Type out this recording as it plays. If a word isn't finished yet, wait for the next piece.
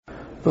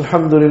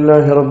الحمد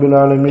لله رب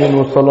العالمين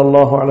وصلى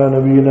الله على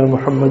نبينا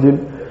محمد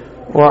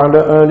وعلى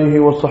آله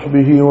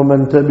وصحبه ومن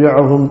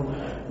تبعهم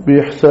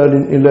بإحسان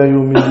إلى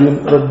يوم الدين.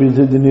 رب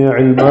زدني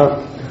علما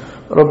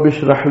رب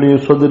اشرح لي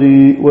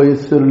صدري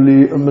ويسر لي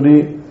أمري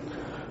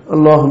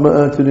اللهم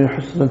آتني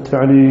حسن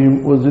التعليم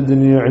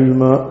وزدني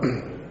علما.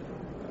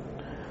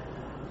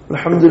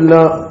 الحمد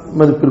لله.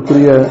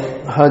 மதிப்பிற்குரிய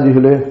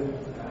ஹாஜிகளே,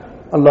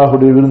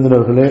 அல்லாஹுடைய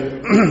விருந்தினர்களே,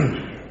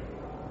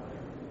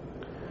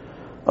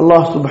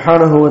 அல்லாஹ்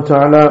சுப்ஹானஹு வ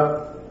தஆலா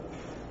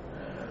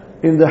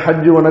இந்த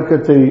ஹஜ்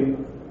வணக்கத்தை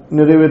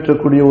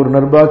நிறைவேற்றக்கூடிய ஒரு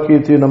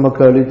நற்பாக்கியத்தை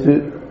நமக்கு அளித்து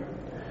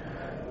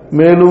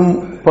மேலும்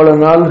பல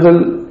நாள்கள்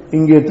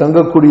இங்கே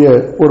தங்கக்கூடிய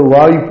ஒரு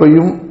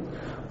வாய்ப்பையும்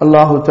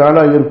அல்லாஹு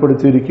தஆலா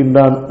ஏற்படுத்தி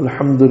இருக்கின்றான்.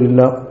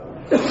 அல்ஹம்துலில்லாஹ்.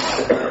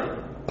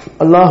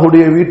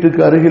 அல்லாஹுடைய வீட்டுக்கு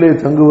அருகிலே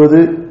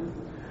தங்குவது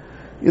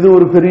இது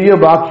ஒரு பெரிய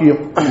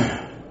பாக்கியம்.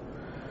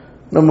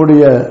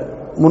 நம்முடைய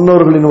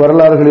முன்னோர்களின்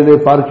வரலாறுகளிலே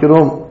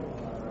பார்க்கிறோம்,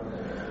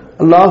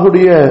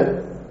 அல்லாஹுடைய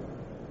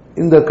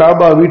இந்த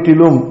காபா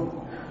வீட்டிலும்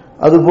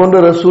அதுபோன்ற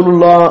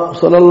ரசூலுல்லாஹ்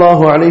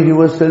ஸல்லல்லாஹு அலைஹி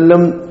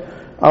வஸல்லம்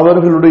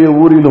அவர்களுடைய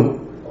ஊரிலும்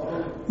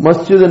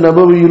மஸ்ஜித்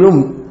நபவியிலும்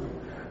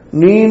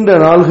நீண்ட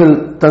நாள்கள்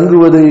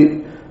தங்குவதை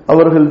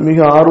அவர்கள் மிக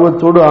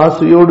ஆர்வத்தோடு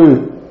ஆசையோடு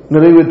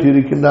நிறைவேற்றி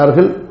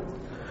இருக்கின்றார்கள்.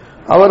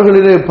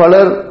 அவர்களிலே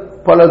பலர்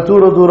பல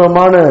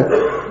தூரமான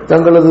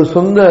தங்களது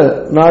சொந்த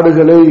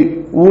நாடுகளை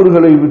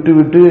ஊர்களை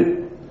விட்டுவிட்டு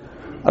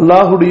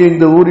அல்லாஹுடைய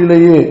இந்த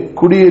ஊரிலேயே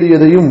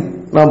குடியேறியதையும்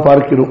நாம்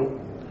பார்க்கிறோம்.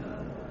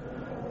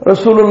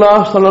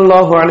 ரசூலுல்லாஹ்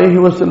ஸல்லல்லாஹு அலைஹி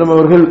வஸல்லம்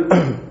அவர்கள்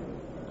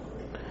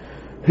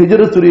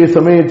ஹிஜ்ரத்துடைய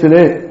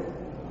சமயத்திலே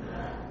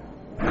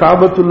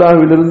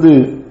காபத்துல்லாஹ்விலிருந்து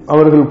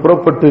அவர்கள்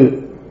புறப்பட்டு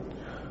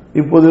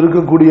இப்போது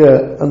இருக்கக்கூடிய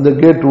அந்த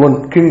gate 1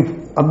 king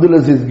Abdul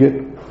Aziz gate,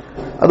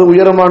 அது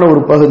உயரமான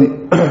ஒரு பகுதி,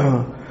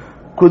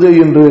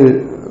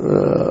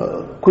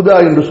 குதா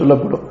என்று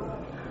சொல்லப்படும்.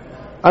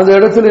 அந்த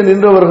இடத்தில்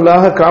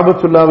நின்றவர்களாக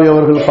காபத்துல்லாவை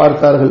அவர்கள்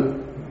பார்த்தார்கள்.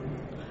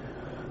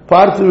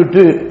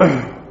 பார்த்துவிட்டு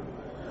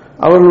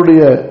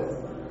அவர்களுடைய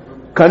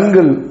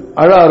கண்கள்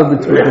அழ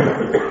ஆரம்பித்துவிட்டன.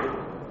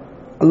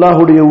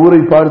 அல்லாஹுடைய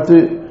ஊரை பார்த்து,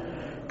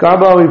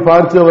 காபாவை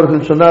பார்த்து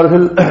அவர்கள்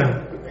சொன்னார்கள்,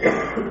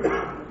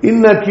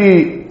 இன்னகி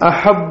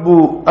அஹப்பு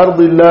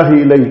அர்தில்லாஹி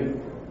இலை.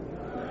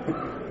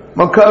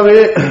 மக்காவே,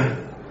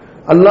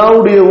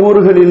 அல்லாஹ்வுடைய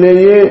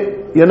ஊர்களிலேயே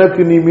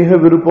எனக்கு நீ மிக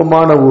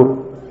விருப்பமான ஊர்.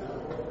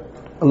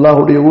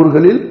 அல்லாஹுடைய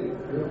ஊர்களில்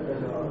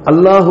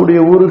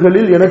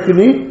எனக்கு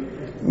நீ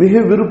மிக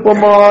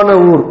விருப்பமான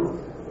ஊர்.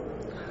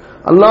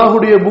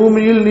 அல்லாஹுடைய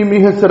பூமியில் நீ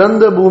மிக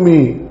சிறந்த பூமி.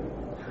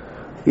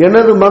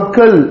 எனது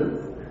மக்கள்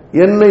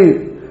என்னை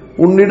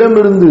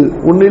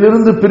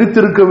உன்னிலிருந்து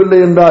பிரித்திருக்கவில்லை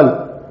என்றால்,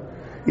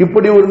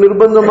 இப்படி ஒரு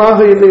நிர்பந்தமாக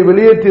என்னை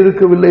வெளியேற்றி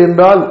இருக்கவில்லை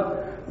என்றால்,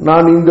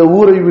 நான் இந்த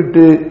ஊரை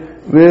விட்டு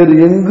வேறு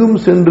எங்கும்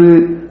சென்று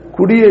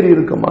குடியேறி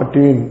இருக்க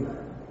மாட்டேன்.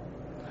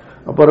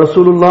 அப்ப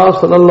ரசூலுல்லாஹ்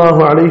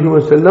ஸல்லல்லாஹு அலைஹி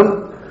வஸல்லம்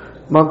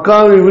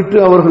மக்காவை விட்டு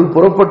அவர்கள்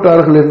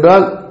புறப்பட்டார்கள்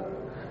என்றால்,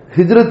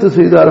 ஹிஜ்ரத்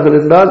செய்தார்கள்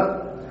என்றால்,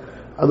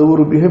 அது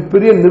ஒரு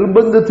மிகப்பெரிய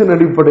நிர்பந்தத்தின்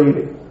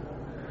அடிப்படையிலே,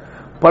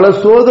 பல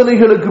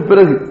சோதனைகளுக்கு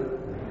பிறகு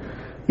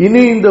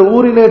இனி இந்த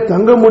ஊரிலே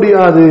தங்க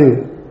முடியாது,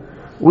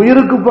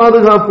 உயிருக்கு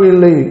பாதுகாப்பு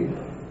இல்லை,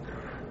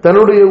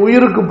 தன்னுடைய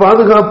உயிருக்கு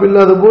பாதுகாப்பு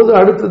இல்லாத போது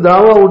அடுத்த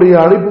தாவாவுடைய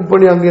அழைப்பு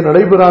பணி அங்கே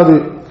நடைபெறாது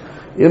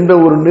என்ற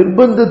ஒரு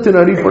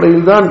நிர்பந்தத்தின்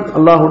அடிப்படையில் தான்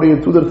அல்லாஹுடைய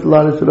தூதர்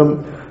ஸல்லல்லாஹு அலைஹி வஸல்லம்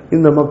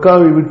இந்த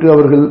மக்காவை விட்டு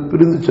அவர்கள்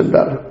பிரிந்து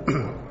சென்றார்கள்.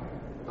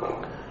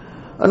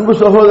 அன்பு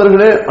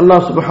சகோதரர்களே,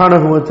 அல்லாஹ்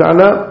சுப்ஹானஹு வ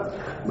தஆலா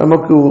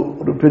நமக்கு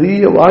ஒரு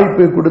பெரிய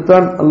வாய்ப்பை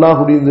கொடுத்தான்.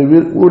 அல்லாஹுடைய இந்த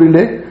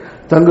ஊரிலே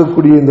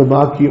தங்கக்கூடிய இந்த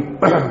பாக்கியம்,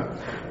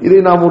 இதை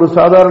நாம் ஒரு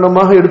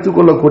சாதாரணமாக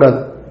எடுத்துக்கொள்ளக்கூடாது.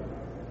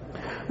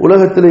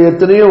 உலகத்திலே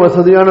எத்தனையோ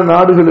வசதியான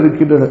நாடுகள்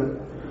இருக்கின்றன.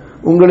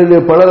 உங்களிலே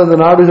பலர் அந்த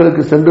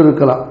நாடுகளுக்கு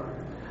சென்றிருக்கலாம்.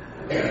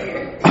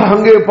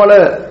 அங்கே பல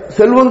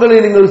செல்வங்களை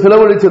நீங்கள்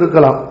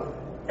செலவழித்திருக்கலாம்.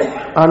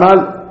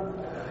 ஆனால்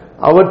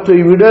அவற்றை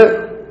விட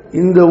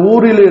இந்த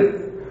ஊரிலே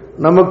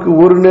நமக்கு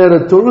ஒரு நேர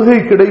தொழுகை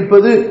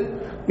கிடைப்பது,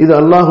 இது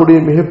அல்லாஹுடைய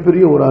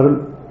மிகப்பெரிய ஒரு அருள்.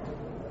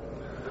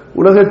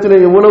 உலகத்திலே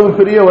எவ்வளவு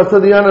பெரிய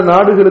வசதியான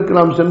நாடுகளுக்கு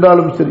நாம்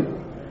சென்றாலும் சரி,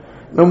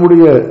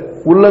 நம்முடைய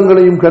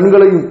உள்ளங்களையும்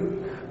கண்களையும்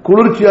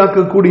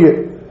குளிர்ச்சியாக்கக்கூடிய,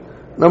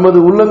 நமது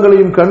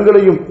உள்ளங்களையும்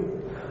கண்களையும்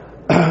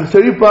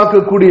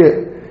செழிப்பாக்கக்கூடிய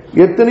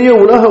எத்தனையோ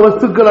உலக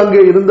வஸ்துக்கள்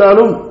அங்கே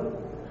இருந்தாலும்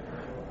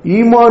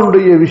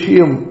ஈமானுடைய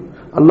விஷயம்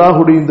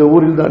அல்லாஹுடைய இந்த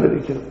ஊரில் தான்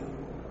இருக்கிறது.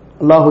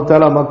 அல்லாஹு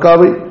தஆலா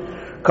மக்காவை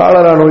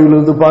காலரா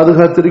நோயிலிருந்து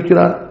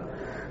பாதுகாத்திருக்கிறான்,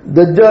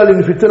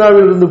 தஜ்ஜாலின்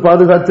ஃபித்னாவில் இருந்து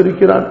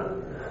பாதுகாத்திருக்கிறான்,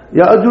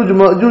 யாஜூஜ்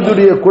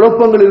மஜூஜுடைய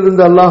குழப்பங்களில்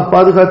இருந்து அல்லாஹ்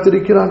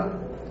பாதுகாத்திருக்கிறான்.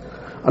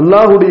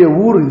 அல்லாஹுடைய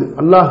ஊர் இது,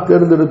 அல்லாஹ்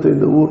தேர்ந்தெடுத்த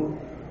இந்த ஊர்.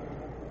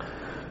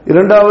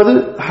 இரண்டாவது,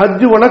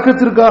 ஹஜ்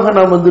வணக்கத்திற்காக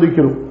நாம்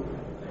வந்திருக்கிறோம்.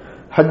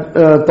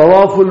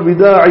 தவாஃபுல்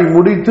விதாஐ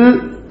முடித்து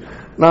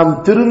நாம்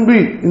திரும்பி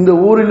இந்த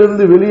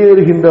ஊரிலிருந்து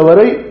வெளியேறுகின்ற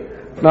வரை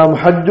நாம்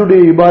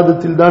ஹஜ்ஜுடைய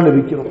இபாதத்தில் தான்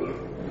இருக்கிறோம்.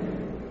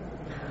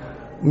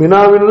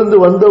 மினாவிலிருந்து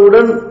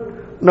வந்தவுடன்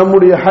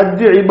நம்முடைய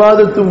ஹஜ்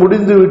இபாதத்து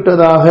முடிந்து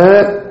விட்டதாக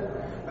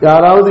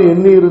யாராவது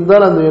எண்ணி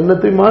இருந்தால் அந்த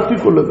எண்ணத்தை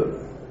மாற்றிக்கொள்ளுங்கள்.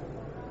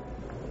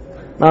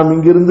 நாம்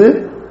இங்கிருந்து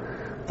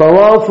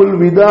தவாஃபுல்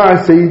விதா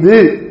செய்து,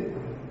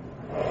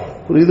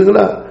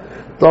 புரியுதுங்களா?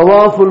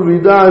 தவாஃபுல்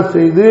விதா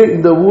செய்து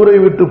இந்த ஊரை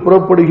விட்டு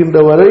புறப்படுகின்ற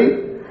வரை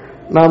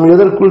நாம்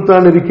எதற்குள்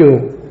தான்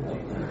இருக்கிறோம்?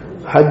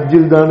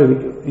 ஹஜ்ஜில் தான்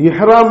இருக்கிறோம்.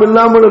 இஹ்ராம்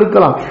இல்லாமல்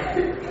இருக்கலாம்.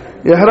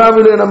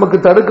 இஹ்ராமிலே நமக்கு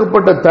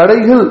தடுக்கப்பட்ட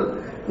தடைகள்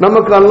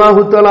நமக்கு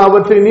அல்லாஹு தஆலா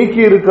அவற்றை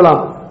நீக்கி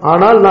இருக்கலாம்.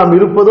 ஆனால் நாம்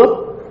இருப்பதோ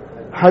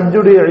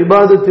ஹஜ்ஜுடைய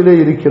இபாதத்திலே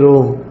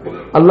இருக்கிறோம்,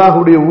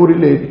 அல்லாஹுடைய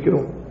ஊரிலே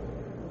இருக்கிறோம்.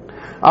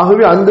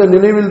 ஆகவே அந்த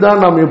நினைவில்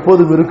தான் நாம்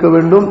எப்போதும் இருக்க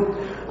வேண்டும்.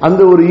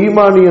 அந்த ஒரு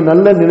ஈமானிய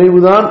நல்ல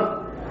நினைவுதான்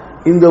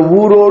இந்த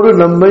ஊரோடு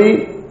நம்மை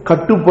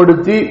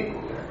கட்டுப்படுத்தி,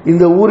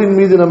 இந்த ஊரின்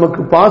மீது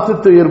நமக்கு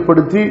பாசத்தை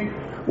ஏற்படுத்தி,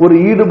 ஒரு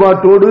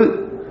ஈடுபாட்டோடு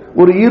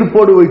ஒரு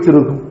ஈர்ப்போடு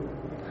வைத்திருக்கும்.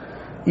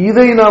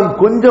 இதை நாம்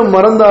கொஞ்சம்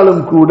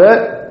மறந்தாலும் கூட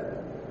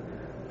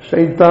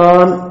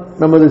ஷைத்தான்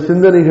நமது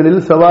சிந்தனைகளில்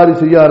சவாரி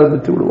செய்ய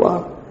ஆரம்பித்து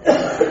விடுவார்.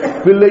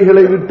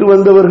 பிள்ளைகளை விட்டு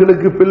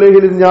வந்தவர்களுக்கு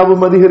பிள்ளைகளின்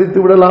ஞாபகம் அதிகரித்து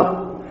விடலாம்.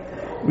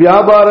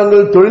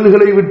 வியாபாரங்கள்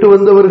தொழில்களை விட்டு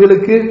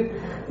வந்தவர்களுக்கு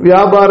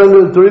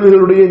வியாபாரங்கள்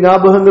தொழில்களுடைய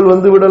ஞாபகங்கள்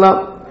வந்து விடலாம்.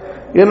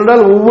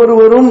 ஏனென்றால்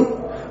ஒவ்வொருவரும்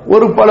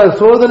ஒரு பல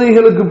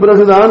சோதனைகளுக்கு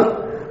பிறகுதான்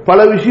பல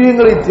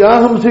விஷயங்களை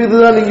தியாகம்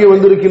செய்துதான் இங்கே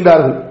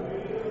வந்திருக்கின்றார்கள்.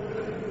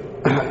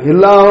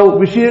 எல்லா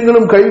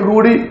விஷயங்களும்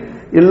கைகூடி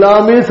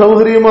எல்லாமே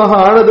சௌகரியமாக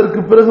ஆனதற்கு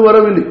பிறகு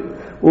வரவில்லை.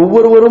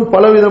 ஒவ்வொருவரும்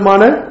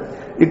பலவிதமான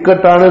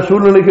இக்கட்டான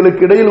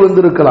சூழ்நிலைகளுக்கு இடையில்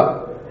வந்திருக்கலாம்.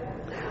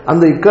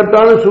 அந்த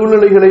இக்கட்டான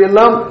சூழ்நிலைகளை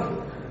எல்லாம்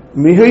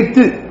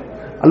மிகைத்து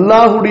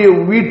அல்லாஹுடைய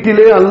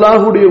வீட்டிலே,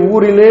 அல்லாஹுடைய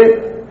ஊரிலே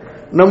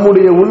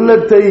நம்முடைய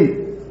உள்ளத்தை,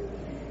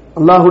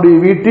 அல்லாஹுடைய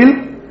வீட்டில்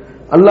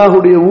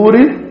அல்லாஹுடைய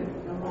ஊரில்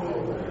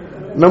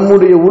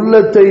நம்முடைய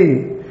உள்ளத்தை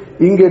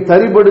இங்கே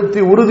தரிபடுத்தி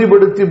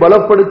உறுதிப்படுத்தி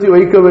பலப்படுத்தி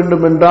வைக்க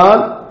வேண்டும்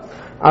என்றால்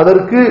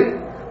அதற்கு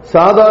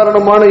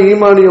சாதாரணமான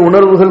ஈமானிய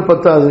உணர்வுகள்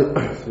பத்தாது.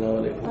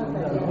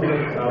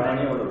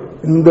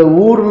 இந்த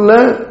ஊர்ல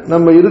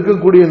நம்ம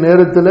இருக்கக்கூடிய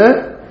நேரத்தில்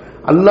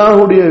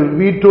அல்லாஹுடைய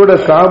வீட்டோட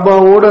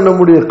காபாவோட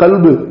நம்முடைய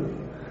கல்பு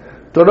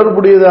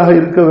தொடர்புடையதாக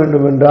இருக்க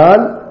வேண்டும்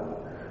என்றால்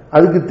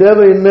அதுக்கு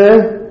தேவை என்ன?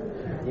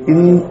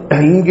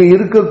 இங்கே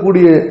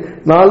இருக்கக்கூடிய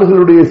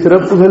நாள்களுடைய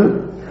சிறப்புகள்,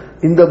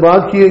 இந்த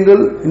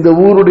பாக்கியங்கள், இந்த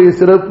ஊருடைய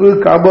சிறப்பு,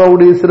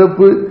 காபாவுடைய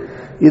சிறப்பு,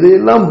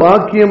 இதையெல்லாம்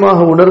பாக்கியமாக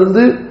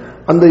உணர்ந்து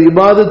அந்த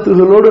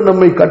இபாதத்துகளோடு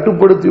நம்மை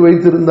கட்டுப்படுத்தி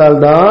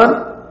வைத்திருந்தால்தான்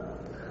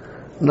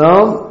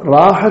நாம்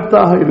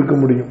ராஹத்தாக இருக்க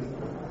முடியும்.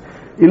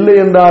 இல்லை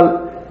என்றால்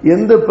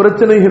எந்த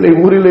பிரச்சனைகளை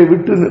ஊரிலே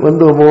விட்டு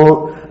வந்தோமோ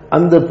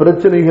அந்த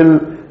பிரச்சனைகள்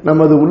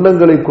நமது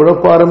உள்ளங்களை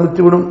குழப்ப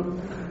ஆரம்பித்துவிடும்,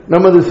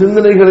 நமது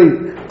சிந்தனைகளை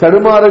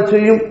தடுமாறச்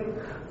செய்யும்,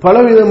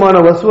 பலவிதமான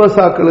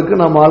வஸ்வசாக்களுக்கு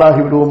நாம்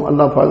ஆளாகிவிடுவோம்.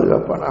 அல்லாஹ்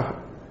பாதுகாப்பானாக.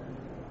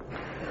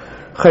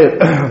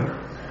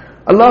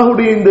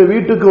 அல்லாஹுடைய இந்த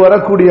வீட்டுக்கு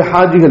வரக்கூடிய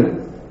ஹாஜிகள்,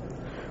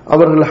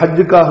 அவர்கள்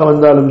ஹஜ்ஜுக்காக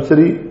வந்தாலும்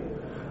சரி,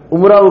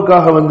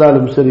 உம்ராவுக்காக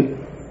வந்தாலும் சரி,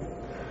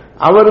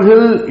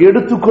 அவர்கள்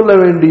எடுத்துக்கொள்ள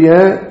வேண்டிய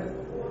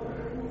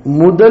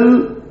முதல்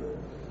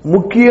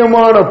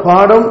முக்கியமான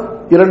பாடம்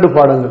 2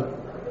 பாடங்கள்.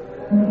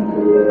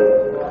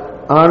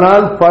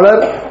 ஆனால்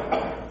பலர்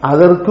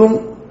அதற்கும்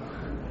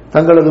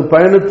தங்களது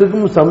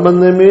பயணத்துக்கும்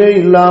சம்பந்தமே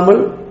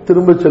இல்லாமல்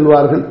திரும்ப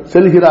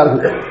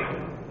செல்கிறார்கள்.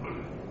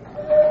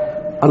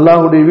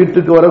 அல்லாஹுடைய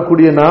வீட்டுக்கு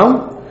வரக்கூடிய நாம்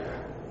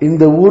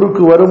இந்த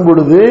ஊருக்கு வரும்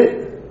பொழுது,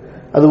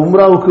 அது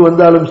உம்ராவுக்கு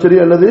வந்தாலும் சரி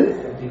அல்லது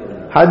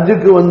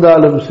ஹஜ்ஜுக்கு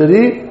வந்தாலும்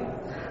சரி,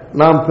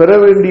 நாம் பெற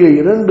வேண்டிய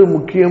 2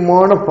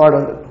 முக்கியமான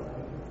பாடங்கள்.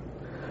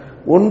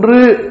 ஒன்று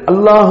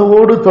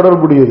அல்லாஹுவோடு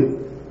தொடர்புடையது,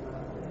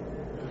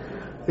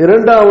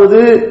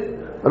 இரண்டாவது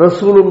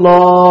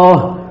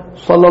ரசூலுல்லாஹ்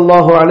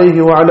ஸல்லல்லாஹு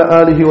அலைஹி வ அலா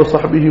ஆலிஹி வ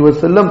ஸஹ்பிஹி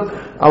வஸல்லம்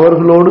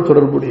அவர்களோடு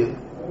தொடர்புடையது.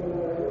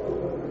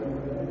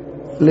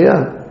 இல்லையா?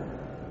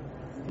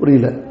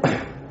 புரியல?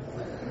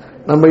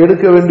 நம்ம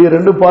எடுக்க வேண்டிய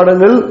 2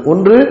 பாடங்கள்,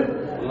 ஒன்று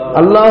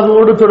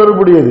அல்லாஹுவோடு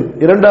தொடர்புடையது,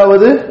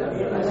 இரண்டாவது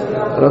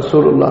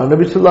ரசூலுல்லாஹ்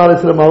நபி ஸல்லல்லாஹு அலைஹி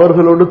வஸல்லம்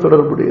அவர்களோடு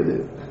தொடர்புடையது.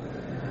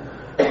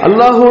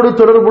 அல்லாஹோடு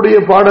தொடர்புடைய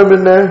பாடம்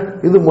என்ன?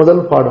 இது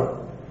முதல் பாடம்.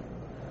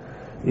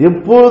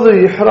 எப்போது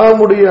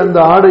இஹ்ராமுடைய அந்த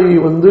ஆடையை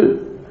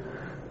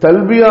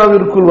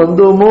தல்பியாவிற்குள்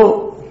வந்தோமோ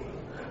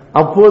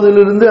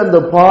அப்போதிலிருந்து அந்த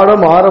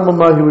பாடம்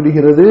ஆரம்பமாகி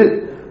விடுகிறது.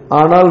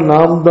 ஆனால்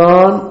நாம்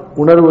தான்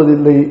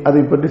உணர்வதில்லை,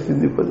 அதை பற்றி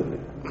சிந்திப்பதில்லை.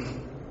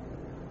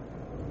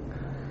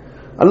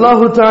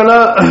 அல்லாஹு தஆலா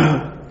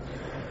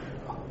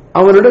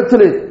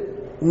அவரிடத்திலே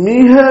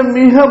மிக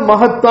மிக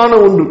மகத்தான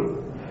ஒன்று,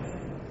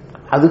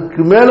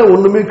 அதுக்கு மேல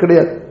ஒண்ணுமே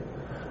கிடையாது,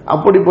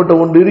 அப்படிப்பட்ட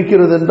ஒன்று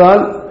இருக்கிறது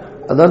என்றால்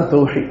அதான்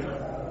தௌஹீத்.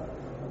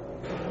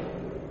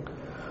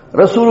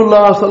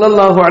 ரசூலுல்லாஹ்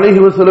ஸல்லல்லாஹு அலைஹி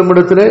வஸல்லம்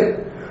இடத்திலே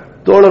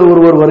தோழர்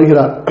ஒருவர்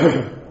வருகிறார்.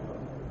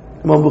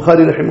 இமாம்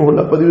புகாரி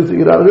ரஹிமஹுல்லாஹ் பதிவு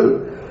செய்கிறார்கள்,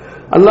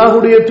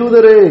 அல்லாஹ்வுடைய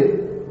தூதரே,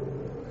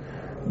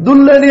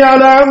 துல்லனி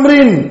அலா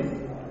அம்ரின்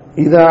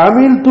இதா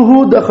அமில்துஹு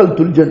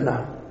தகல்துல் ஜன்னah.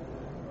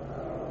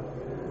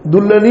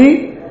 துல்லனி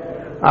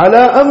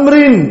அலா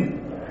அம்ரின்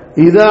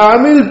இதா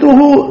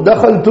அமில்துஹு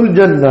தகல்துல்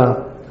ஜன்னah.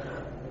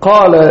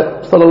 قال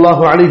صلى الله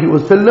عليه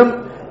وسلم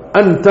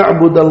أن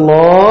تعبد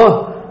الله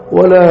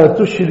ولا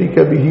تشرك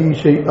به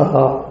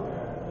شيئا.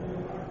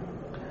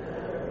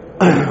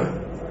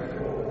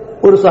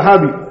 ஒரு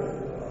சஹாபி,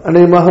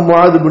 அநேகமாக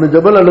முஆத் இப்னு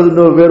ஜபல் அல்லது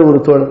வேறு ஒரு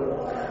தோழர்,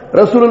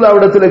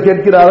 ரசூலுல்லாஹ்விடத்தில்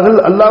கேட்கிறார்கள்,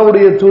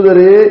 அல்லாஹ்வுடைய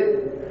தூதரே,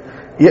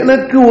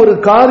 எனக்கு ஒரு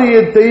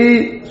காரியத்தை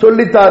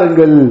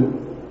சொல்லித்தாருங்கள்.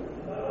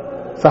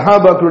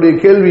 சஹாபாக்களுடைய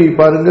கேள்வி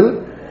பாருங்கள்.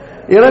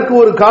 எனக்கு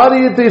ஒரு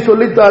காரியத்தை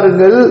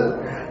சொல்லித்தாருங்கள்,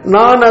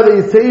 நான் அதை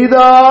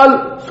செய்தால்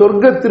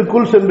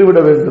சொர்க்கத்திற்குள் சென்று விட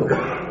வேண்டும்.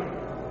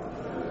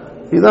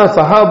 இதுதான்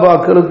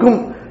சஹாபாக்களுக்கும்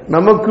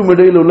நமக்கும்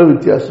இடையில் உள்ள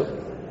வித்தியாசம்.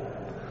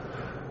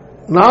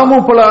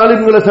 நாமும் பல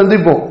ஆலிம்களை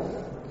சந்திப்போம்,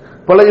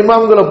 பல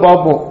இமாம்களை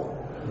பார்ப்போம்.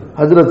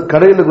 ஹஜ்ரத்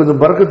கடையில்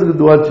கொஞ்சம் பரக்கத்துக்கு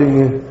துவா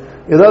செய்யுங்க,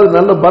 ஏதாவது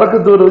நல்ல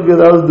பரக்கத்து வருவதற்கு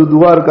ஏதாவது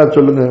துவா இருக்கா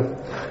சொல்லுங்க,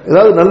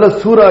 ஏதாவது நல்ல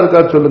சூரா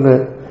இருக்கா சொல்லுங்க.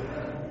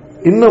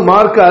 இன்னும்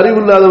மார்க்க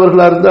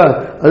அறிவில்லாதவர்களா இருந்தா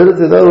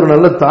அதற்கு ஏதாவது ஒரு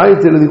நல்ல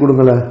தாயத்தை எழுதி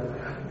கொடுங்களேன்,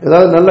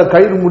 ஏதாவது நல்ல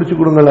கயிறு முடிச்சு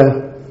கொடுங்களேன்,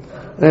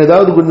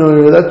 ஏதாவது கொஞ்சம்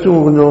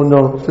ஏதாச்சும் கொஞ்சம்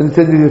கொஞ்சம்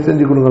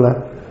செஞ்சு கொடுங்களேன்.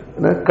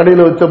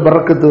 கடையில் வச்ச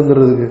பரக்கத்து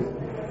வந்துடுறதுக்கு.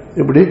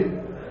 இப்படி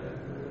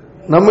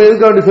நம்ம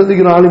எதுக்காண்டி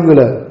சந்திக்கிறோம்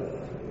ஆலிம்களை?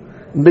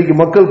 இன்றைக்கு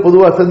மக்கள்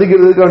பொதுவாக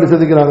சந்திக்கிறது எதுக்காண்டி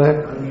சந்திக்கிறாங்க?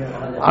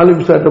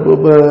 ஆலிம்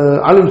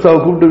சாவை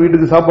கூப்பிட்டு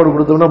வீட்டுக்கு சாப்பாடு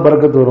கொடுத்தோம்னா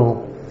பரக்கத்து வரும்.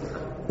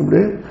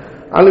 இப்படி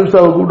ஆலிம்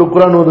சாவை கூப்பிட்டு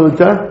குர்ஆன் ஓத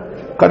வச்சா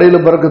கடையில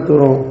பரக்கத்து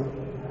வரும்.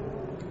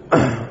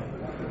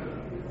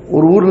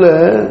 ஒரு ஊர்ல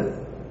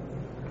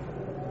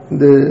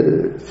இந்த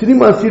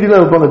சினிமா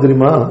சீடிலாம் வைப்பாங்க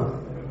தெரியுமா,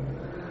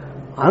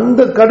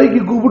 அந்த கடைக்கு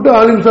கூப்பிட்டு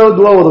ஆலிம் சாவை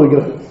துவா ஓத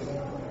வைக்கிறாங்க.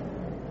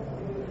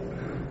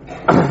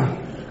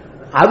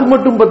 அது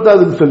மட்டும்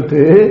பத்தாதுன்னு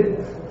சொல்லிட்டு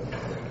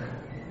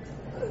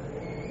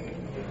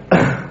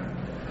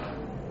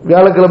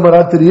வியாழக்கிழமை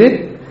ராத்திரி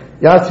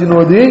யாசின்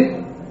ஓதி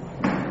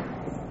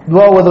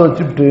துவா ஓத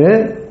வச்சுட்டு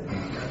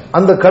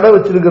அந்த கடை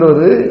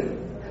வச்சிருக்கிறவரு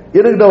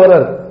என்கிட்ட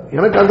வர்றாரு.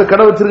 எனக்கு அந்த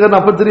கடை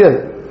வச்சிருக்காருன்னு அப்ப தெரியாது.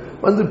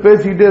 வந்து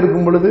பேசிக்கிட்டே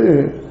இருக்கும் பொழுது,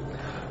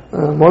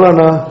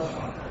 மௌலானா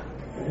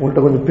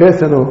உங்கள்கிட்ட கொஞ்சம்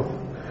பேசணும்.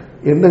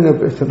 என்னங்க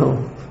பேசணும்?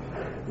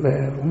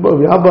 ரொம்ப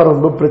வியாபாரம்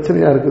ரொம்ப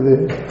பிரச்சனையா இருக்குது,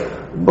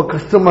 ரொம்ப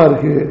கஷ்டமா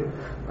இருக்கு,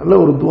 நல்ல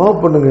ஒரு துவா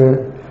பண்ணுங்க,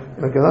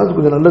 எனக்கு ஏதாவது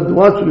கொஞ்சம் நல்ல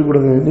துவா சொல்லி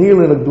கொடுங்க,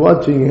 நீங்களும் எனக்கு துவா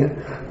செய்யுங்க,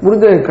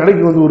 முடிஞ்ச என்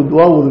கடைக்கு வந்து ஒரு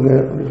துவா ஓதுங்க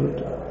அப்படின்னு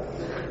சொல்லிட்டு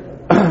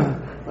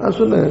நான்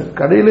சொன்னேன்,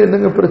 கடையில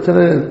என்னங்க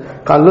பிரச்சனை?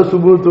 காலைல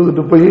சுபு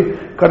தூக்கிட்டு போய்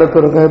கடை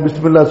தருங்க,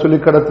 பிஸ்மில்லா சொல்லி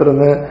கடை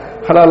தருங்க,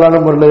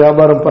 ஹலாலான முறையில்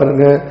வியாபாரம்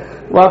பாருங்க,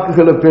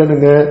 வாக்குகளை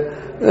பேணுங்க,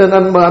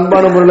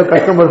 அன்பான முறையில்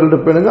கஸ்டமர்கள்ட்ட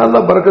பேணுங்க,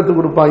 எல்லாம் பரக்கத்து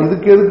கொடுப்பான்.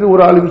 இதுக்கு எதுக்கு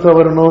ஒரு ஆலிம்சா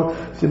வரணும்?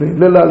 சரி,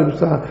 இல்ல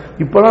ஆலிம்சா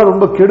இப்பெல்லாம்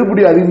ரொம்ப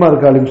கெடுபிடி அதிகமா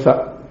இருக்கு ஆலிம்சா.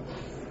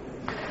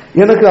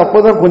 எனக்கு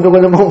அப்பதான் கொஞ்சம்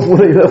கொஞ்சமா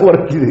மூளையில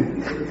உரைக்குது.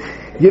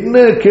 என்ன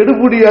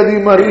கெடுபிடி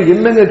அதிகமா இருக்கு?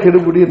 என்னங்க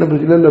கெடுபிடி?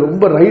 என்ன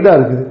ரொம்ப ரைடா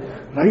இருக்குது.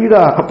 ரைடா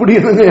அப்படி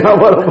என்னங்க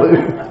வியாபாரம்?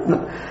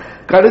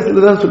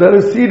 கடைசியில தான் சொல்றாரு,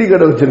 சீடி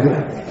கடை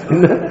வச்சிருக்கிறேன்,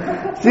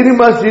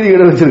 சினிமா சீடி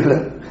கடை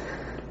வச்சிருக்கிறேன்.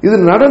 இது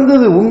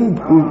நடந்தது,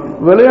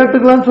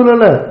 விளையாட்டுக்கெல்லாம்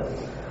சொல்லல,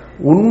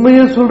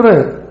 உண்மையே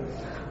சொல்றேன்.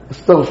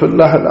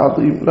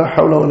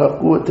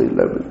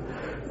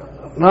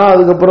 நான்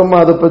அதுக்கப்புறமா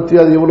அதை பத்தி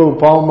அது எவ்வளவு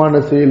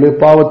பாவமான செயல்,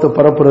 பாவத்தை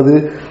பரப்புறது,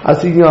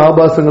 அசிங்க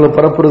ஆபாசங்களை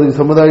பரப்புறது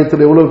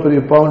சமுதாயத்தில் எவ்வளவு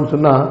பெரிய பாவம்னு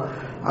சொன்னா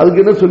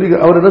அதுக்கு என்ன சொல்லி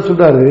அவர் என்ன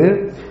சொல்றாரு,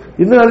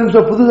 என்ன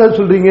அலிம்சா புதுசா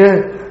சொல்றீங்க?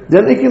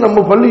 ஜன்னைக்கு நம்ம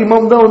பள்ளி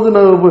இமாம் தான் வந்து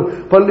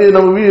பள்ளி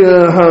நம்ம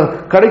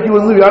கடைக்கு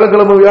வந்து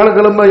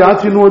வியாழக்கிழமை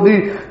யாசின் ஓதி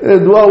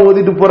துவா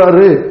ஓதிட்டு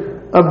போறாரு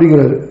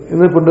அப்படிங்கிறாரு.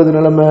 என்ன பண்றது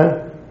நிலைமை?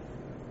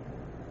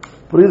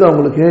 புரியுதா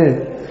உங்களுக்கு?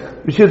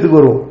 விஷயத்துக்கு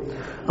வரும்.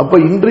 அப்ப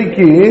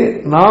இன்றைக்கு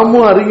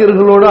நாமும்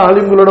அறிஞர்களோட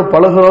ஆலிம்களோட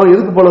பழகிறோம்.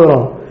 எதுக்கு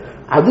பழகிறோம்?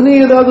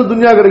 அதுலயும் ஏதாவது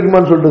துன்யா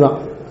கிடைக்குமான்னு சொல்லிட்டு தான்,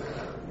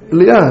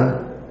 இல்லையா?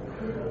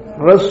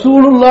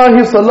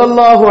 ரசூலுல்லாஹி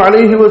ஸல்லல்லாஹு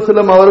அலைஹி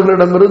வஸல்லம்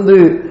அவர்களிடமிருந்து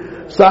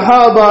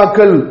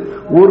சஹாபாக்கள்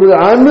ஒரு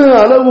அணு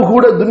அளவு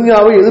கூட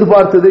துன்யாவை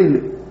எதிர்பார்த்ததே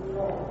இல்லை.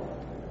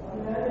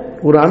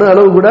 ஒரு அணு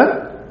அளவு கூட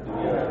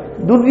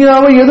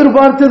துன்யாவை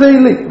எதிர்பார்த்ததே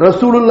இல்லை.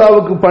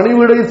 ரசூலுல்லாவுக்கு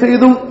பணிவிடை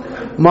செய்தும்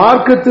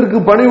மார்க்கத்திற்கு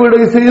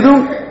பணிவிடை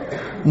செய்தும்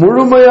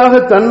முழுமையாக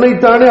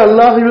தன்னைத்தானே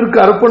அல்லாஹ்விற்கு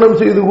அர்ப்பணம்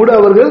செய்து கூட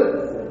அவர்கள்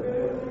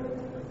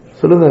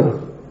சொல்லுங்க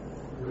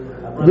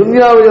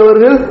துன்யாவை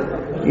அவர்கள்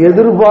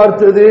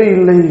எதிர்பார்த்ததே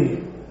இல்லை.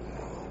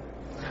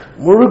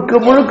 முழுக்க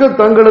முழுக்க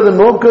தங்களது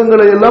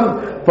நோக்கங்களை எல்லாம்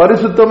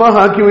பரிசுத்தமாக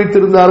ஆக்கி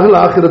வைத்திருந்தார்கள்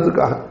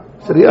ஆகிரத்துக்காக.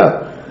 சரியா?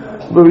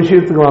 இப்ப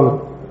விஷயத்துக்கு வாங்க.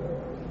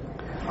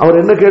 அவர்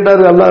என்ன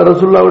கேட்டாரு அல்லாஹ்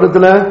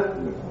ரசூலுல்லாஹ்விடத்துல?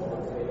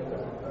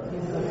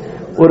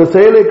 ஒரு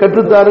செயலை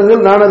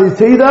கற்றுத்தாருங்கள், நான் அதை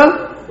செய்தால்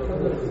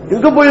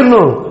எங்க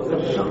போயிடணும்?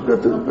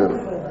 சொர்க்கத்துக்கு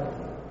போயிடணும்.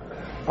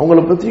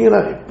 அவங்கள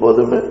பத்தீங்களா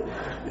எப்போதுமே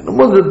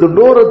என்னமோ இந்த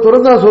டோரை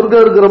திறந்தா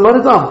சொர்க்கம் இருக்கிற மாதிரி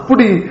தான்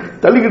அப்படி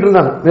தள்ளிக்கிட்டு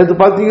இருந்தாங்க. நேற்று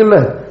பாத்தீங்கல்ல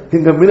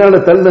எங்க மீனால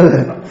தள்ளினது.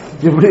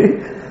 இப்படி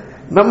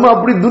நம்ம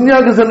அப்படி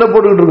துன்யாவுக்கு சண்டை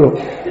போட்டுக்கிட்டு இருக்கோம்,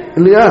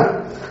 இல்லையா?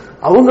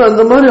 அவங்க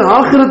அந்த மாதிரி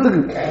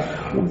ஆகிரத்துக்கு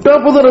விட்டா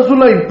போதும்.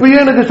 ரசூல்லா இப்பயே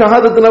எனக்கு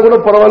ஷஹாதத்துனா கூட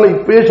பரவாயில்ல,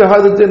 இப்பயே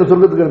ஷஹாதத்தை என்ன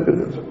சொர்க்கத்துக்கு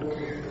அனுப்பிடுங்க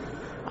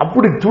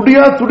அப்படி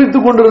துடியா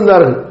துடித்துக்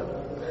கொண்டிருந்தார்கள்.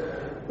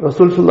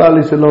 ரசூல் ஸல்லல்லாஹு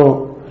அலைஹி வஸல்லம்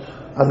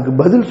அதுக்கு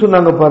பதில்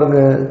சொன்னாங்க பாருங்க,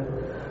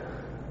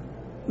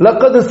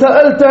 லக்கத்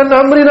சஅல்த அன்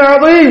அம்ரின்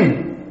அதீம்.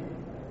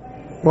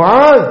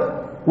 முஆத்,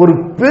 ஒரு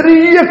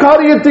பெரிய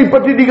காரியத்தை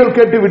பற்றி நீங்கள்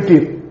கேட்டு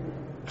விட்டீர்.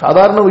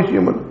 சாதாரண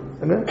விஷயம் அல்ல.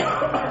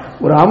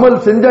 ஒரு அமல்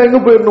செஞ்சா எங்க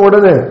போயிடணும்?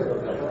 உடனே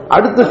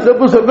அடுத்த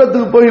ஸ்டெப்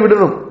சொர்க்கத்துக்கு போய்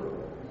விடணும்.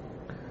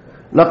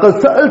 லகத்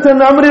சஅல்த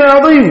அன் அம்ரின்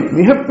அதீம்,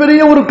 மிகப்பெரிய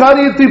ஒரு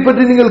காரியத்தை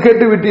பற்றி நீங்கள்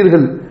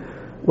கேட்டுவிட்டீர்கள்.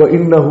 வ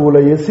இன்னஹு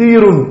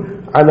லயஸீருன்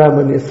அலா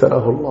மன்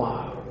யஸ்ஸரஹு அல்லாஹ்,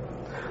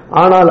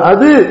 ஆனால்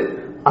அது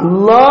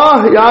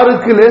அல்லாஹ்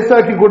யாருக்கு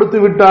லேசாக்கி கொடுத்து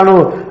விட்டானோ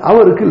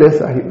அவருக்கு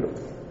லேசாகிவிடும்.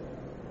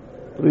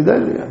 புரியுதா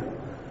இல்லையா?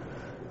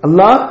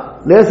 அல்லாஹ்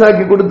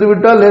லேசாக்கி கொடுத்து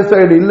விட்டால்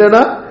லேசாகிடும்,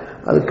 இல்லைன்னா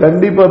அது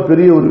கண்டிப்பா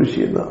பெரிய ஒரு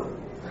விஷயம் தான்.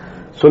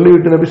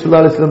 சொல்லிவிட்டு நபி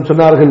ஸல்லல்லாஹு அலைஹி வஸல்லம்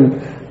சொன்னார்கள்,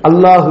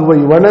 அல்லாஹுவை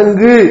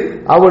வணங்கு,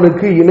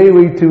 அவனுக்கு இணை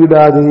வைத்து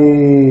விடாதே.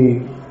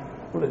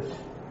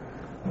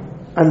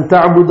 அன்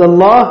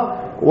தஅபுதல்லாஹ்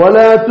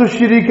வலா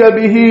துஷ்ரிக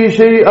பிஹி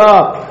ஷைஆ,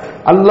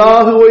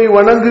 அல்லாஹுவை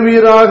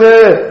வணங்குவீராக,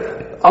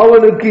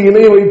 அவனுக்கு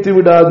இணை வைத்து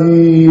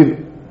விடாதீர்.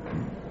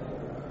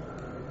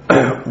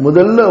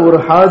 முதல்ல ஒரு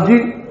ஹாஜி,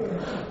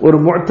 ஒரு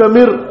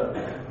முஅ்தமிர்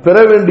பெற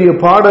வேண்டிய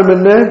பாடம்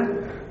என்ன?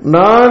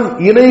 நான்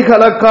இணை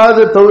கலக்காத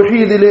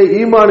தௌஹீதிலே,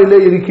 ஈமானிலே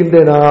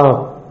இருக்கின்றேனா?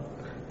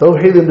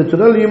 தௌஹீத் என்று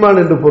சொன்னால் ஈமான்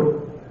என்று பொருள்.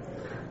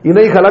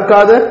 இணை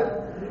கலக்காத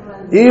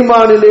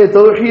ஈமானிலே,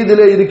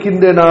 தௌஹீதிலே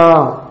இருக்கின்றேனா?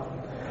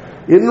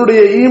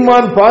 என்னுடைய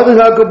ஈமான்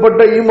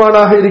பாதுகாக்கப்பட்ட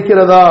ஈமானாக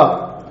இருக்கிறதா?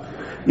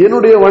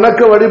 என்னுடைய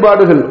வணக்க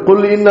வழிபாடுகள்,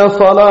 குல் இன்ன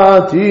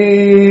ஸலாத்தி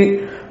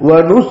வ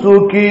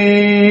நுசுகி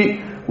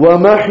வ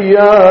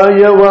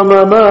மஹ்யாய வ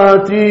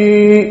மமாதி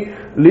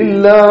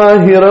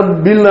லில்லாஹி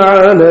ரப்பில்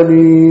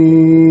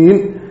ஆலமீன்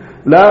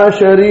லா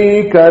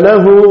ஷரீக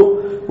லஹு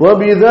வ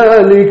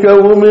பிதாலிக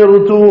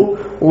உமிர்து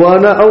வ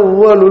அன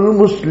அவ்வலுல்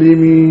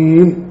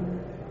முஸ்லிமீன்.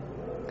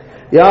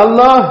 யா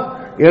அல்லாஹ்,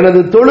 எனது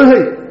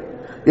தொழுகை,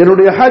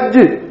 என்னுடைய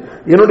ஹஜ்,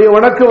 என்னுடைய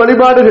வணக்க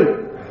வழிபாடுகள்,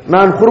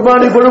 நான்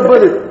குர்பானி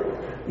கொடுப்பது,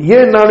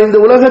 ஏன் நான் இந்த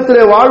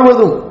உலகத்திலே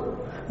வாழ்வதும்,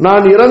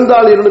 நான்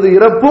இறந்தால் எனது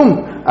இறப்பும்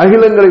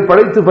அகிலங்களை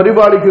படைத்து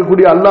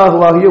பரிபாலிக்கக்கூடிய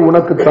அல்லாஹுவாகிய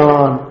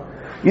உனக்குத்தான்,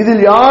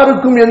 இதில்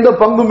யாருக்கும் எந்த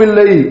பங்கும்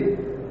இல்லை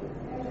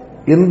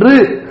என்று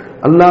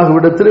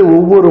அல்லாஹ்விடத்திலே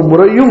ஒவ்வொரு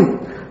முறையும்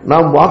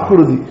நாம்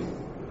வாக்குறுதி,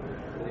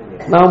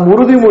 நாம்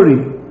உறுதிமொழி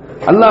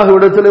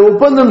அல்லாஹ்விடத்திலே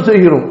ஒப்பந்தம்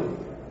செய்கிறோம்.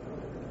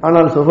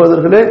 ஆனால்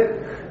சகோதரர்களே,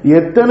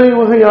 எத்தனை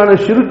வகையான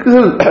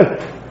ஷிர்க்குகள்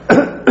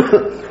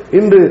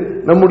இன்று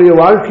நம்முடைய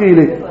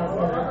வாழ்க்கையிலே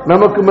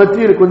நமக்கு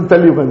மத்தியில், கொஞ்சம்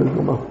தள்ளி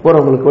உட்கார்ந்துருக்குமா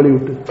போறவங்களுக்கு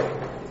வழிவிட்டு,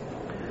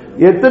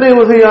 எத்தனை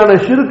வகையான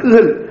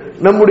ஷிர்க்குகள்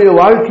நம்முடைய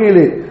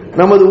வாழ்க்கையிலே,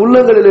 நமது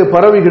உள்ளங்களிலே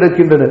பரவி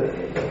கிடக்கின்றன.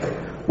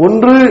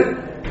 ஒன்று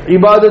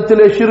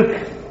இபாதத்திலே ஷிர்க்,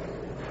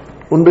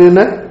 ஒன்று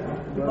என்ன?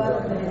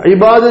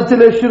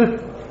 இபாதத்திலே ஷிர்க்.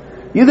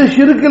 இது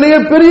ஷிர்க்கிலேயே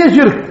பெரிய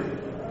ஷிர்க்.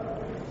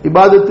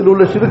 இபாதத்தில்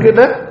உள்ள ஷிர்க்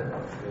என்ன?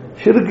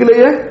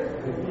 ஷிர்க்கிலேயே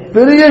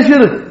பெரிய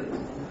ஷிர்க்.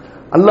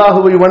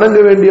 அல்லாஹுவை வணங்க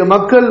வேண்டிய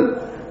மக்கள்,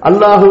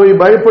 அல்லாஹுவை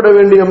பயப்பட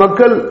வேண்டிய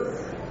மக்கள்,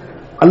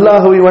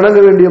 அல்லாஹுவை வணங்க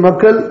வேண்டிய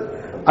மக்கள்,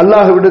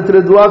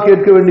 அல்லாஹ்விடத்தில் துஆ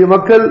கேட்க வேண்டிய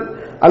மக்கள்,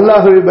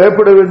 அல்லாஹுவை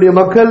பயப்பட வேண்டிய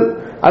மக்கள்,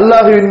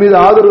 அல்லாஹுவின் மீது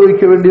ஆதரவு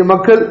வைக்க வேண்டிய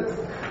மக்கள்,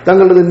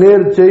 தங்களது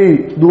நேர்ச்சை,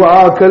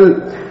 துஆக்கள்,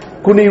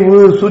 குனிவு,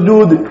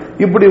 சுஜூத்,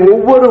 இப்படி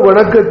ஒவ்வொரு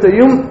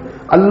வணக்கத்தையும்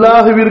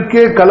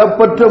அல்லாஹுவிற்கே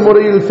கலப்பற்ற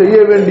முறையில் செய்ய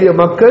வேண்டிய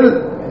மக்கள்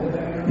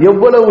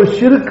எவ்வளவு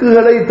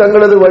ஷிர்க்குகளை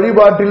தங்களது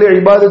வழிபாட்டிலே,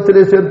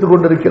 இபாதத்திலே சேர்த்துக்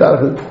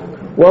கொண்டிருக்கிறார்கள்.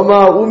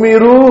 வமா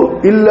உமிரு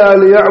இல்லா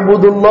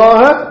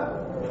லியஅபுதுல்லாஹ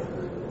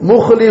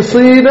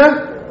முக்லிஸீன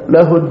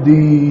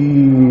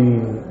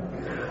லஹுத்தீன்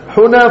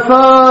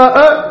ஹுனஃபாஅ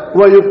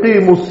வ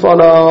யுகீமுஸ்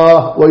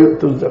ஸலாஹ் வ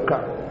யு'த்துஸ்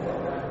ஸகாத்.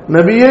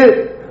 நபியே,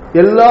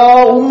 எல்லா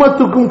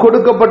உம்மத்துக்கும்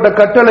கொடுக்கப்பட்ட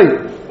கட்டளை,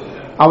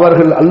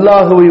 அவர்கள்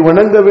அல்லாஹுவை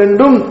வணங்க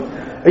வேண்டும்,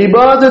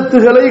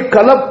 இபாதத்துகளை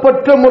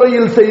கலப்பற்ற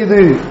முறையில்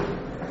செய்து,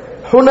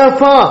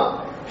 ஹுனஃபா,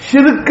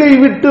 ஷிர்க்கை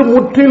விட்டு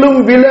முற்றிலும்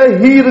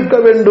விலகி இருக்க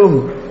வேண்டும்.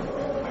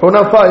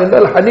 ஹுனஃபா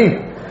என்றால் ஹனீஃப்,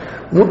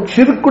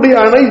 ஷிர்க்குடைய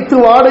அனைத்து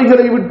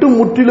வாடைகளை விட்டு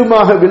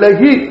முற்றிலுமாக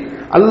விலகி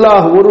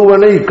அல்லாஹ்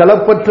ஒருவனை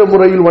கலப்பற்ற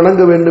முறையில்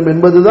வணங்க வேண்டும்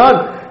என்பதுதான்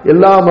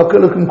எல்லா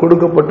மக்களுக்கும்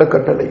கொடுக்கப்பட்ட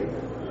கட்டளை.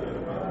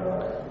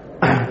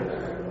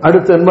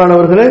 அடுத்த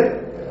அன்பானவர்களே,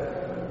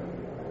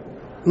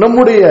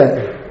 நம்முடைய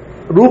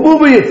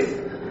ருபூபியத்,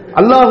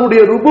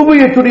 அல்லாஹுடைய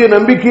ருபூபியத்துடைய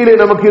நம்பிக்கையிலே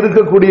நமக்கு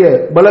இருக்கக்கூடிய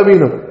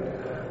பலவீனம்,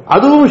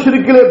 அதுவும்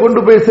ஷிர்க்கிலே கொண்டு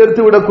போய்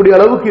சேர்த்து விடக்கூடிய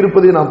அளவுக்கு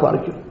இருப்பதை நாம்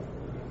பார்க்கிறோம்.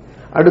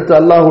 அடுத்து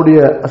அல்லாஹுடைய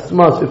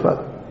அஸ்மா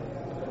சிஃபாத்,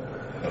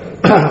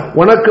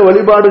 வணக்க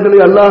வழிபாடுகளை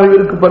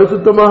அல்லாஹ்விற்கு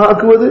பரிசுத்தமாக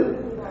ஆக்குவது,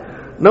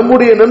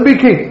 நம்முடைய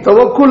நம்பிக்கை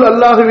தவக்குல்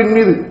அல்லாஹ்வின்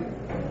மீது,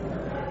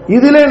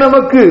 இதிலே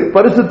நமக்கு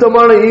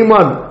பரிசுத்தமான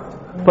ஈமான்,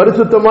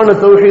 பரிசுத்தமான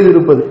தௌஹீத்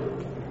இருப்பது.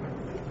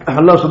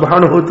 அல்லாஹ்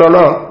சுப்ஹானஹு வ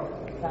தஆலா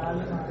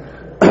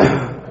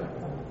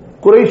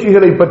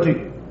குறைஷிகளை பற்றி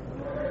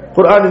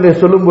குர்ஆனிலே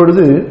சொல்லும்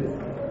பொழுது,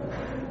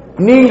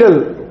 நீங்கள்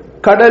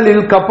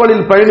கடலில்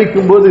கப்பலில்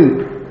பயணிக்கும் போது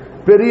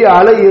பெரிய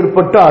அலை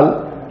ஏற்பட்டால்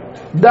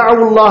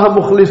தஅவுல்லாஹ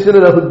முக்லிஸீன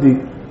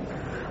லஹுத்தீன்,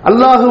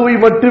 அல்லாஹுவை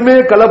மட்டுமே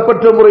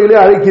கலப்பற்ற முறையிலே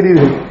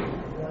அழைக்கிறீர்கள்,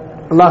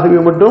 அல்லாஹுவை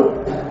மட்டும்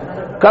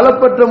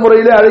கலப்பற்ற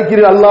முறையிலே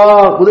அழைக்கிறீர்கள்,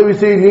 அல்லாஹ் உதவி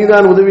செய்,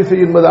 நீதான் உதவி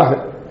செய் என்பதாக.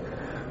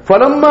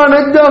 ஃபலம்மா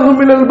நஜ்ஜாஹும்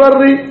மினல்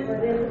பர்ரி,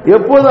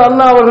 எப்போது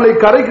அல்லாஹ் அவர்களை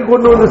கரைக்கு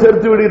கொண்டு வந்து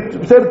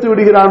சேர்த்து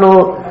விடுகிறானோ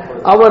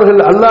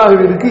அவர்கள்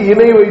அல்லாஹ்விற்கு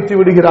இணை வைத்து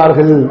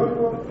விடுகிறார்கள்.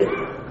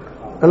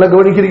 நல்லா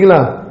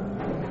கவனிக்கிறீங்களா?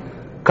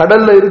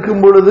 கடல்ல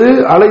இருக்கும் பொழுது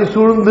அலை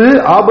சூழ்ந்து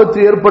ஆபத்து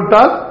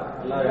ஏற்பட்டால்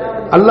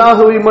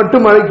அல்லாஹுவை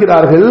மட்டும்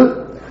அழைக்கிறார்கள்,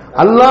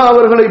 அல்லாஹ்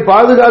அவர்களை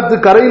பாதுகாத்து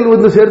கரையில்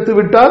வந்து சேர்த்து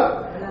விட்டால்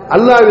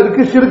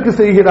அல்லாஹ்விற்கு ஷிர்க்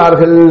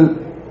செய்கிறார்கள்.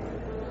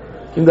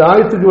 இந்த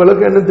ஆயத்துக்கு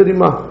விளக்கம் என்ன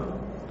தெரியுமா?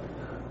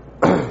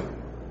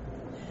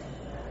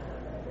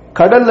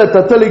 கடல்ல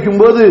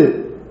தத்தளிக்கும் போது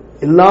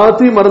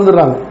எல்லாத்தையும்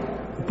மறந்துடுறாங்க.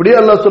 இப்படியே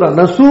அல்லாஹ் சொல்றான்,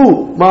 நசு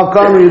மா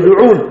கானு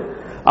யதுஊன்,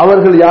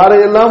 அவர்கள்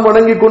யாரையெல்லாம்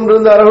வணங்கிக்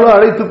கொண்டிருந்தார்களோ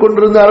அழைத்துக்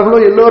கொண்டிருந்தார்களோ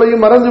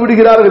எல்லோரையும் மறந்து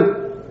விடுகிறார்கள்.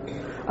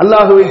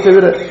 அல்லாஹ்வை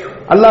தவிர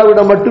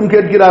அல்லாஹ்விடம் மட்டும்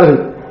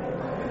கேட்கிறார்கள்.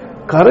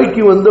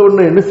 கரைக்கு வந்த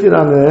உடனே என்ன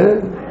செய்றாங்க?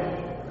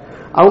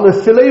 அவங்க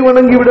சிலை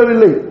வணங்கி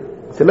விடவில்லை.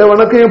 சிலை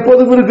வணக்கம்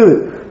எப்போதும் இருக்குது,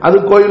 அது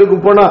கோயிலுக்கு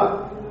போனா.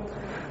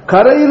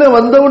 கரையில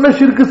வந்த உடனே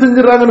ஷிர்க்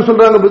செஞ்சிடறாங்கன்னு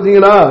சொல்றாங்க.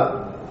 பாத்தீங்களா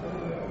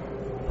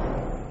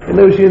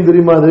என்ன விஷயம்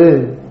தெரியுமா? அது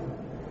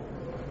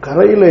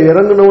கரையில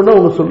இறங்கின உடனே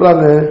அவங்க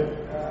சொல்றாங்க,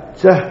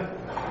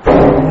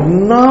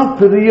 என்ன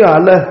பெரிய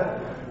அலை,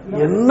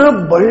 என்ன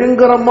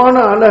பயங்கரமான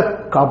அலை,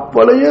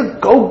 கப்பலையே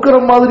கவுக்கிற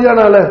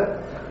மாதிரியான அலை.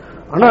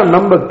 ஆனா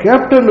நம்ம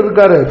கேப்டன்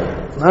இருக்காரு,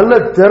 நல்ல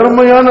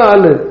திறமையான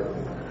ஆளு,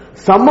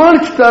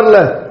 சமாளிச்சுட்டார்ல.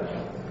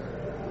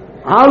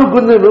 ஆள்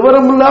கொஞ்சம்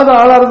விவரம் இல்லாத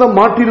ஆளா இருந்தா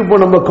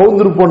மாட்டிருப்போம், நம்ம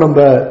கவுந்திருப்போம். நம்ம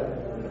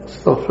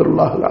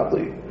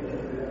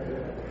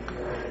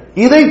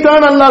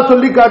இதைத்தான் அல்லாஹ்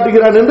சொல்லி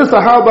காட்டுகிறான் என்று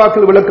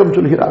சஹாபாக்கள் விளக்கம்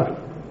சொல்கிறார்கள்.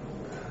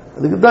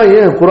 அதுக்குதான்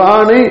ஏன்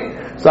குர்ஆனை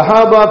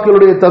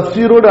சஹாபாக்களுடைய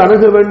தஃப்சீரோடு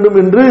அணுக வேண்டும்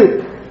என்று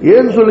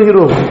ஏன்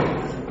சொல்கிறோம்?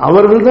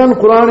 அவர்கள்தான்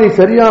குர்ஆனை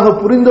சரியாக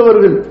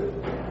புரிந்தவர்கள்.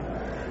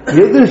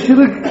 எது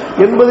ஷிர்க்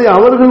என்பதை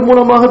அவர்கள்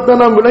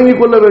மூலமாகத்தான் நாம்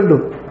விளங்கிக் கொள்ள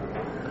வேண்டும்.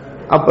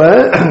 அப்ப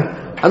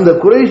அந்த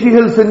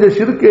குறைஷிகள் செஞ்ச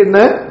ஷிர்க் என்ன?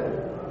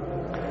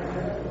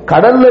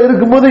 கடல்ல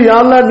இருக்கும்போது யா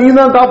அல்லாஹ் நீ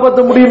தான்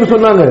காப்பாற்ற முடியும்னு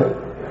சொன்னாங்க.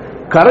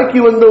 கரைக்கு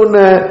வந்த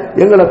உடனே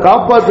எங்களை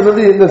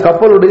காப்பாற்றினது எங்க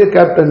கப்பலுடைய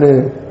கேப்டன்,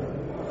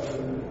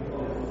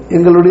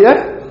 எங்களுடைய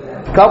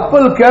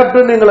கப்பல்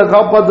கேப்டன் எங்களை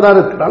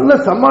காப்பாத்தினாரு. நல்லா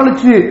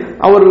சமாளிச்சு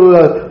அவர்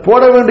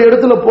போட வேண்டிய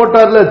இடத்துல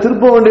போட்டார்ல,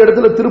 திருப்ப வேண்டிய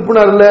இடத்துல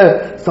திருப்பினார்ல,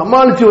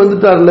 சமாளிச்சு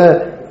வந்துட்டார்ல,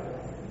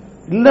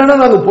 இல்லைன்னா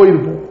நாங்க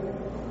போயிருப்போம்.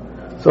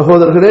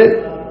 சகோதரர்களே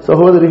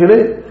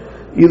சகோதரிகளே,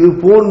 இது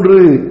போன்று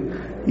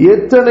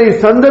எத்தனை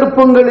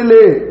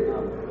சந்தர்ப்பங்களிலே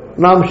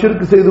நாம்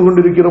ஷிர்க் செய்து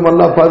கொண்டிருக்கிறோம்.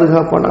 அல்லாஹ்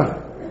பாதுகாப்பானார்.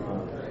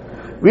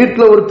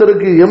 வீட்டுல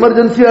ஒருத்தருக்கு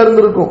எமர்ஜென்சியா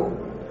இருந்திருக்கும்,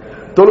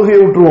 தொழுகையை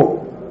விட்டுருவோம்.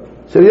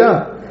 சரியா?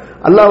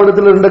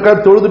 அல்லாஹ்விடத்துல 2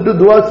 ரக்காத் தொழுதுட்டு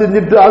துவா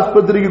செஞ்சுட்டு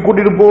ஆஸ்பத்திரிக்கு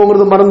கூட்டிட்டு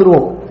போவோங்கிறத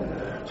மறந்துடுவோம்.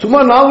 சும்மா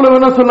நாவல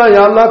வேணா சொல்லலாம்,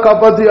 யா அல்லாஹ்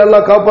காப்பாத்து யா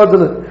அல்லாஹ்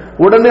காப்பாத்துன்னு.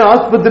 உடனே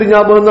ஆஸ்பத்திரி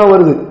ஞாபகம் தான்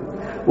வருது,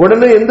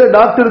 உடனே எந்த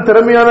டாக்டர்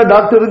திறமையான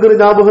டாக்டருங்கிற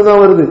ஞாபகம்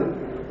தான் வருது.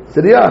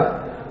 சரியா?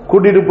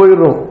 கூட்டிட்டு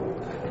போயிடுறோம்.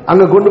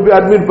 அங்க கொண்டு போய்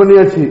அட்மிட்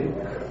பண்ணியாச்சு.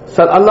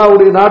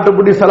 அல்லாஹ்வுடைய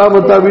நாட்டுப்படி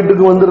சலாமத்தா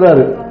வீட்டுக்கு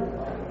வந்துடுறாரு.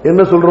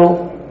 என்ன சொல்றோம்?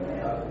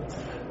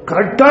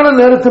 கரெக்டான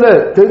நேரத்தில்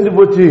தெரிஞ்சு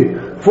போச்சு,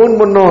 போன்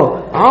பண்ணோம்,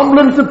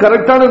 ஆம்புலன்ஸ்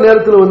கரெக்டான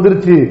நேரத்தில்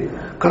வந்துருச்சு,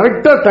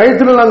 கரெக்டா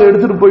டயத்துல நாங்க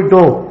எடுத்துட்டு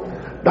போயிட்டோம்.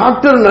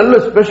 டாக்டர் நல்ல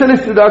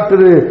ஸ்பெஷலிஸ்ட்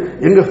டாக்டர்,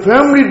 எங்க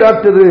ஃபேமிலி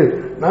டாக்டர்,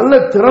 நல்ல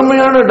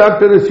திறமையான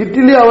டாக்டர்,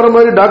 சிட்டிலே அவரை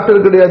மாதிரி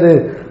டாக்டர் கிடையாது,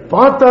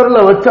 பார்த்தார்ல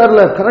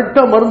வச்சார்ல,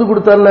 கரெக்டா மருந்து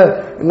கொடுத்தார்ல,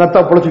 எங்க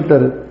அத்தா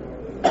பொழைச்சுக்கிட்டாரு.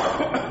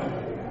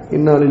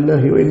 இன்னா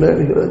லில்லாஹி வ இன்னா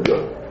இலைஹி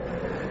ராஜிஊன்.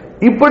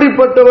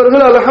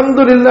 இப்படிப்பட்டவர்கள்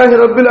அல்ஹம்துலில்லாஹி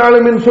ரப்பில்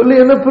ஆலமீன் சொல்லி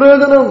என்ன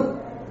பிரயோஜனம்?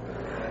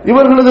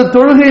 இவர்களது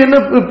தொழுகை என்ன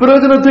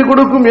பிரயோஜனத்தை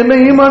கொடுக்கும்? என்ன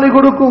ஈமானை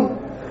கொடுக்கும்?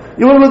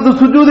 இவர்களது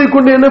சுஜூதை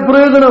கொண்டு என்ன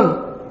பிரயோஜனம்?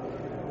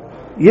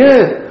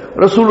 ஏன்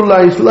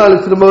ரசூலுல்லாஹி ஸல்லல்லாஹு அலைஹி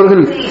வஸல்லம்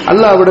அவர்கள்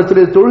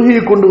அல்லாஹ்விடத்திலே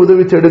தொழுகையை கொண்டு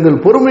உதவி தேடுங்கள்,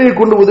 பொறுமையை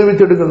கொண்டு உதவி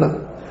தேடுங்கள்.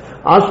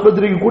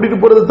 ஆஸ்பத்திரிக்கு கூட்டிட்டு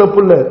போறது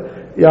தப்பு இல்ல.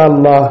 யா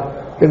அல்லாஹ்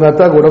எங்க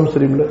அத்தாக்கு உடம்பு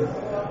சரியில்லை,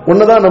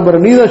 உன்னதான்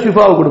நம்புறேன், நீ தான்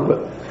ஷிஃபாவை கொடுப்ப,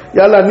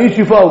 யா அல்லாஹ் நீ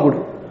ஷிஃபாவை கொடு,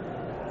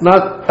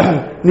 நான்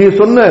நீ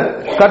சொன்ன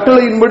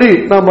கட்டளையின்படி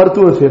நான்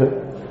மருத்துவம் செய்யறேன்.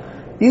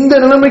 இந்த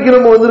நிலைமைக்கு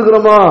நம்ம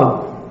வந்திருக்கிறோமா?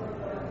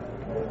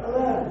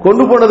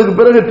 கொண்டு போனதுக்கு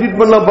பிறகு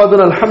ட்ரீட்மெண்ட்லாம்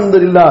பார்த்தோம்,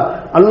 அல்ஹம்துலில்லாஹ்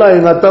அல்லாஹ்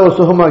எங்க அத்தாவை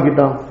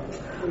சுகமாக்கிட்டான்,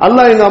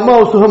 அல்லாஹ் எங்க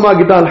அம்மாவை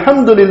சுகமாக்கிட்டான்,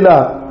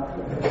 அல்ஹம்துலில்லாஹ்.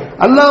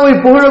 அல்லாஹ்வை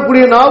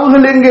புகழக்கூடிய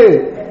நாவுகள் எங்கே?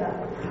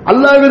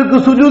 அல்லாஹ்விற்கு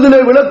சுஜூதிலே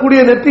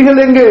விழக்கூடிய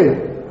நெற்றிகள் எங்கே?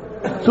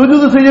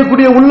 சுஜூது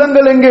செய்யக்கூடிய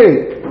உள்ளங்கள் எங்கே?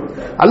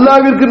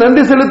 அல்லாஹ்விற்கு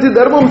நன்றி செலுத்தி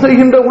தர்மம்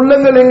செய்கின்ற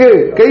உள்ளங்கள் எங்கே?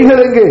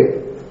 கைகள் எங்கே?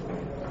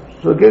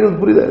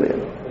 புரியுதா?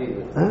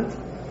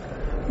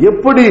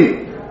 எப்படி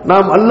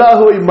நாம்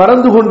அல்லாஹ்வை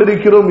மறந்து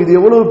கொண்டிருக்கிறோம்? இது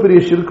எவ்வளவு பெரிய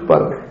ஷிர்க்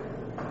பாருங்க.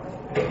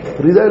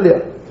 புரியுதா இல்லையா?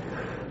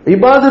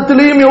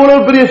 இபாதத்திலேயும்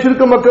எவ்வளவு பெரிய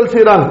ஷிர்க் மக்கள்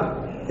செய்யறாங்க.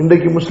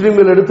 இன்றைக்கு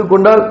முஸ்லிம்கள்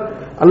எடுத்துக்கொண்டால்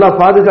அல்லாஹ்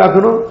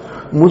பாதுகாக்கணும்,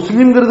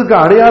 முஸ்லிம்ங்கிறதுக்கு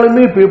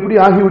அடையாளமே இப்ப எப்படி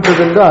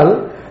ஆகிவிட்டது என்றால்,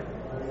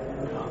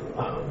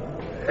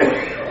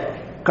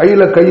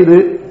 கையில கயிறு,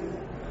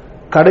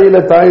 கடையில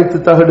தாயத்து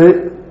தகடு,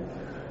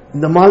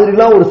 இந்த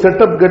மாதிரிலாம் ஒரு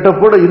செட்டப்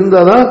கெட்டப்போட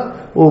இருந்தாதான்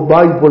ஓ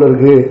பாய் போல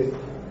இருக்கு.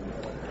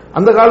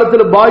 அந்த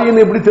காலத்துல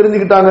பாயின்னு எப்படி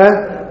தெரிஞ்சுக்கிட்டாங்க?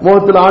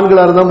 முகத்துல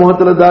ஆண்களா இருந்தா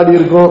முகத்துல தாடி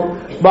இருக்கும்,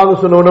 பாங்க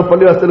சொன்ன உடனே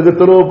பள்ளிவாசலுக்கு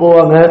தொழுவ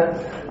போவாங்க,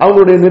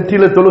 அவங்களுடைய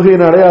நெற்றியில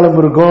தொழுகையின் அடையாளம்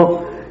இருக்கும்.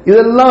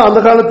 இதெல்லாம் அந்த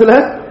காலத்துல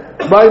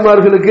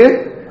பாய்மார்களுக்கு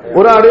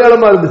ஒரு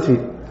அடையாளமா இருந்துச்சு.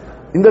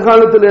 இந்த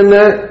காலத்துல என்ன,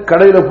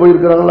 கடையில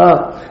போயிருக்கிறாங்களா,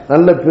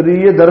 நல்ல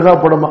பெரிய தர்கா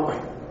படமா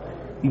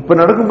இப்ப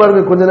நடக்கும்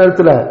பாருங்க. கொஞ்ச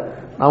நேரத்துல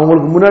நான்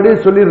உங்களுக்கு முன்னாடியே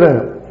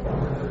சொல்லிடுறேன்,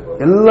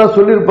 எல்லாம்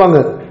சொல்லிருப்பாங்க,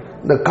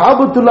 இந்த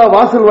காபத்துல்லா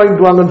வாசல்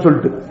வாங்கிட்டு வாங்கன்னு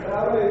சொல்லிட்டு.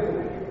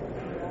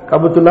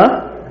 காபத்துல்லா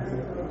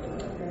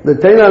இந்த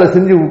சைனால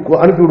செஞ்சு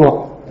அனுப்பி விடுவான்.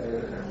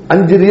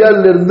 5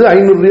 ரியால்ல இருந்து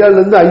 500 ரியால்ல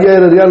இருந்து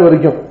 5000 ரியால்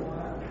வரைக்கும்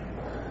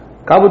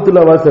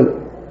காபத்துல்லா வாசல்.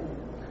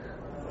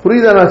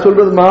 புரியுதா நான்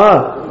சொல்றதுமா?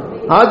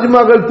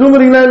 ஆஜிமாக்கள்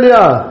தூங்குறீங்களா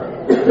இல்லையா?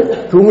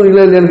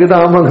 தூங்குறீங்களா இல்லையான்னு கேட்டா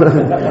ஆமாங்க.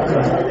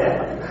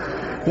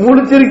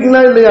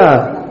 முடிச்சிருக்கீங்களா இல்லையா?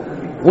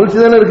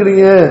 முடிச்சுதானே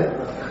இருக்கிறீங்க.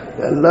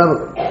 எல்லாம்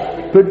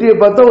பெட்டியை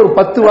பார்த்தா ஒரு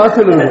 10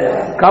 வாசல் இருக்கு.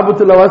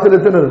 காபத்துல்லா வாசல்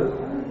எத்தனை இருக்கு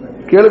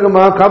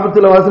கேளுங்கம்மா?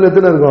 காபத்துல்லா வாசல்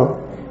எத்தனை இருக்கும்?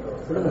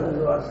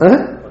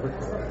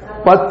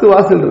 10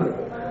 வாசல் இருக்கு.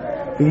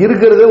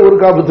 இருக்கிறதே ஒரு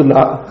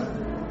காபத்துல்லா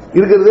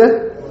இருக்கிறது,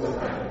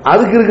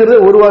 அதுக்கு இருக்கிறது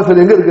ஒரு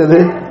வாசல். எங்க இருக்குது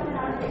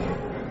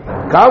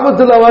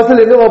காபத்துல்லா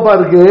வாசல்? எங்க பாப்பா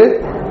இருக்கு?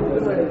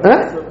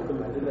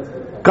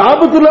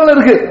 காபத்துல்லா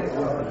இருக்கு.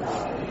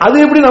 அது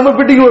எப்படி நம்ம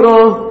பெட்டிக்கு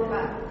வரும்?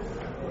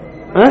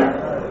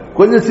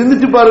 கொஞ்சம்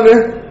சிந்திச்சு பாருங்க.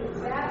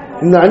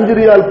 இந்த 5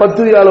 ரியால்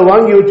 10 ரியால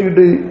வாங்கி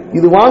வச்சுக்கிட்டு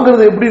இது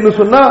வாங்குறது எப்படின்னு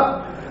சொன்னா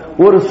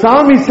ஒரு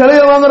சாமி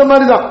சிலையை வாங்குற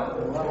மாதிரி தான்.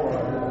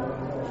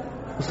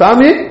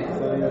 சாமி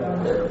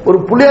ஒரு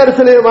புள்ளியார்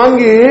சிலையை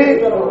வாங்கி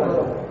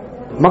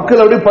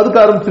மக்கள் அப்படியே பதுக்க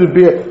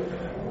ஆரம்பிச்சிருப்பிய.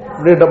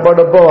 அப்படியே டப்பா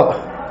டப்பாவா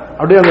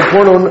அப்படியே அங்க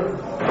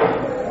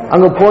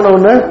போன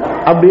ஒண்ணு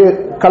அப்படியே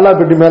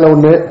கல்லாப்பெட்டி மேல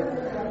ஒண்ணு,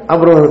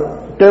 அப்புறம்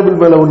டேபிள்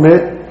மேல ஒண்ணு,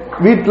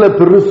 வீட்டுல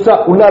பெருசா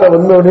உள்ளார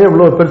வந்தோடனே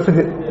இவ்வளவு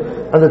பெருசுக்கு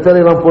அந்த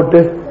சிலையெல்லாம் போட்டு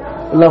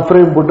எல்லாம்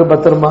ஃப்ரேம் போட்டு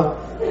பத்திரமா.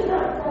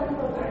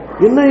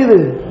 என்ன இது?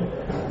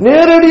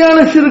 நேரடியான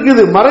ஷிர்க்.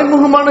 இது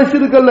மறைமுகமான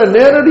ஷிர்க் அல்ல,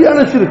 நேரடியான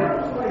ஷிர்க்.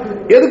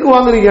 எதுக்கு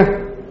வாங்குறீங்க?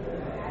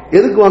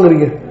 எதுக்கு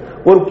வாங்குறீங்க?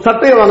 ஒரு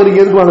சட்டையை வாங்குறீங்க,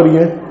 எதுக்கு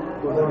வாங்குறீங்க?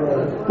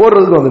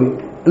 போடுறதுக்கு வாங்குறீங்க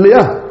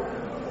இல்லையா?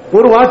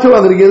 ஒரு வாட்ச்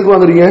வாங்குறீங்க, எதுக்கு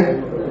வாங்குறீங்க?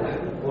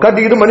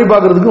 கட்டிக்கிட்டு மணி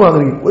பாக்குறதுக்கு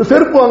வாங்குறீங்க. ஒரு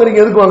செருப்பு வாங்குறீங்க,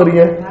 எதுக்கு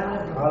வாங்குறீங்க?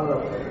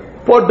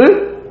 போட்டு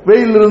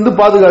வெயில இருந்து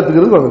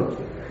பாதுகாத்துக்கிறதுக்கு வாங்குறீங்க.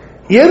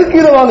 எதுக்கு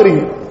இதை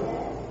வாங்குறீங்க?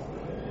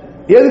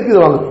 எதுக்கு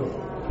இதை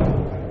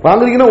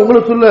வாங்குறீங்கன்னா உங்களை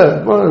சொல்ல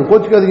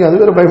கோச்சுக்காதீங்க,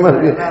 அது வேற பயமா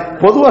இருக்கு.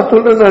 பொதுவா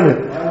சொல்றேன் நானு.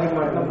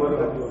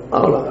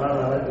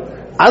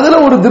 அதுல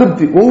ஒரு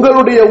திருப்தி.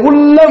 உங்களுடைய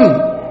உள்ளம்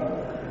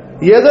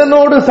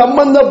எதனோடு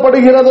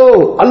சம்பந்தப்படுகிறதோ,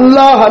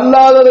 அல்லாஹ்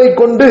அல்லாததை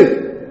கொண்டு,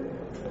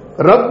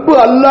 ரப்பு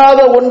அல்லாத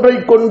ஒன்றை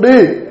கொண்டு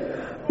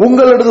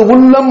உங்களது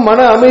உள்ளம் மன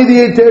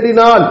அமைதியை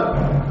தேடினால்,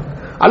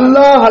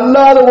 அல்லாஹ்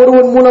அல்லாத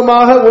ஒருவன்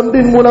மூலமாக,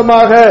 ஒன்றின்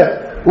மூலமாக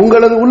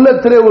உங்களது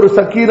உள்ளத்திலே ஒரு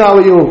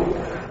சக்கீனாவையோ,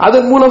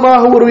 அதன்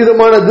மூலமாக ஒரு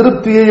விதமான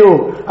திருப்தியையோ,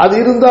 அது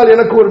இருந்தால்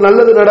எனக்கு ஒரு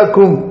நல்லது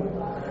நடக்கும்,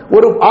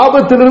 ஒரு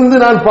ஆபத்திலிருந்து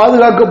நான்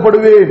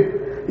பாதுகாக்கப்படுவேன்,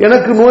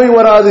 எனக்கு நோய்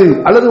வராது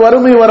அல்லது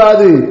வறுமை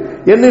வராது,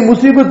 என்னை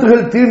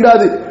முசீபத்துகள்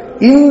தீண்டாது,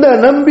 இந்த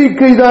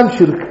நம்பிக்கை தான்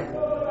ஷிர்க்.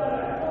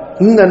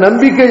 இந்த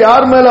நம்பிக்கை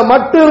யார் மேல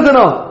மட்டும்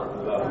இருக்கணும்?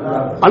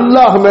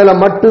 அல்லாஹ் மேல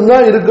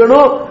மட்டும்தான்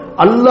இருக்கணும்.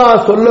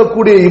 அல்லாஹ்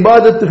சொல்லக்கூடிய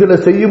இபாதத்துகளை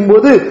செய்யும்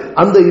போது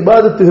அந்த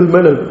இபாதத்துகள்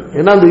மேல இருக்கு.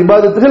 ஏன்னா அந்த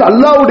இபாதத்துகள்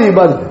அல்லாஹ்வுடைய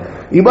இபாதத்.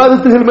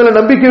 இபாதத்துகள் மேல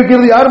நம்பிக்கை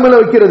வைக்கிறது யார் மேல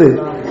வைக்கிறது?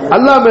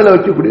 அல்லாஹ் மேல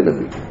வைக்கக்கூடிய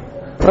நம்பிக்கை.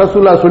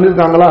 ரசூலுல்லாஹ்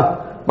சொல்லியிருக்காங்களா,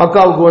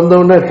 மக்காவுக்கு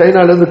வந்தவொடனே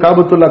சைனால இருந்து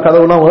காபத்துல்லா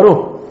கதவுலாம்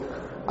வரும்,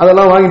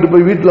 அதெல்லாம் வாங்கிட்டு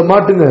போய் வீட்டுல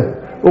மாட்டுங்க,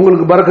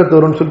 உங்களுக்கு பரக்கத்து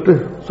வரும்னு சொல்லிட்டு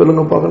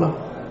சொல்லுங்க பார்க்கலாம்.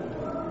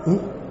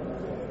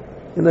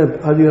 என்ன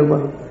அதிகமா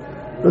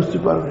யோசிச்சு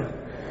பாருங்க.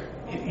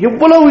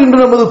 எவ்வளவு இன்று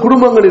நமது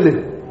குடும்பங்களில்,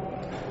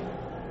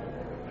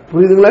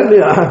 புரியுதுங்களா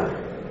இல்லையா?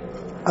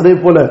 அதே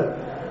போல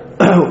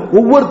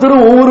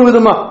ஒவ்வொருத்தரும் ஒவ்வொரு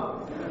விதமா.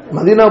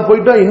 மதீனா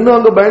போயிட்டா இன்னும்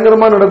அங்க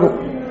பயங்கரமா நடக்கும்.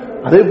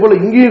 அதே போல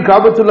இங்கேயும்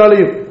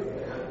காபத்துல்லாலையும்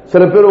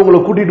சில பேர் உங்களை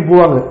கூட்டிட்டு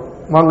போவாங்க,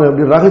 வாங்க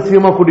அப்படி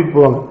ரகசியமா கூட்டிட்டு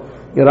போவாங்க.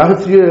 இங்க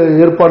ரகசிய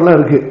ஏற்பாடுலாம்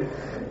இருக்கு.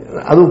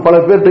 அதுவும் பல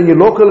பேர்ட்ட இங்க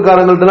லோக்கல்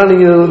காரங்கள்ட்ட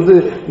நீங்க வந்து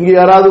இங்க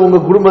யாராவது உங்க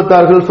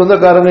குடும்பத்தார்கள்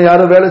சொந்தக்காரங்க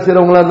யாரும் வேலை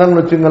செய்யறவங்களா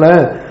இருந்தாங்கன்னு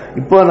வச்சுங்களேன்,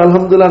 இப்போ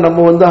அல்ஹம்துலில்லாஹ்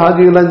நம்ம வந்து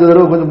ஹாஜிகள்லாம் இந்த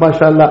தடவை கொஞ்சம்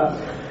மாஷா அல்லாஹ்.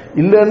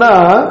 இல்லைன்னா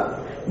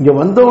இங்க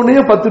வந்த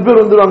உடனே 10 பேர்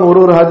வந்துருவாங்க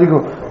ஒரு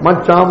ஹாஜிக்கும்.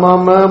 மச்சான்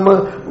மாமா,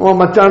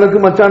 மச்சானுக்கு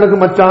மச்சானுக்கு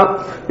மச்சான்,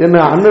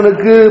 என்ன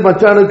அண்ணனுக்கு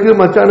மச்சானுக்கு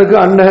மச்சானுக்கு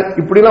அண்ணன்,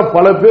 இப்படிலாம்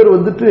பல பேர்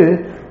வந்துட்டு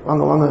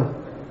வாங்க வாங்க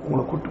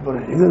உங்களை கூட்டு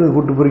போறேன். எங்க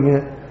கூட்டு போறீங்க?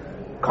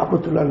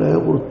 காபத்துல்லால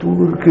ஒரு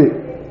தூண் இருக்கு.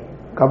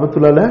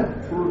 காபத்துல்லால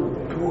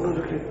தூண்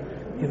இருக்கு.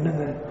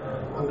 என்னங்க?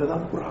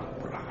 அங்கதான் புராக்.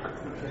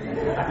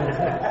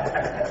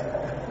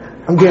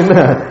 அங்க என்ன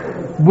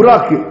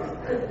புராக்கு?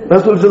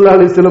 ரசூல் ஸல்லல்லாஹு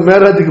அலைஹி வஸல்லம்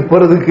மேராஜுக்கு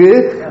போறதுக்கு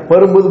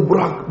வரும்போது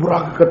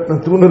புராக் கட்டின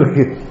தூண்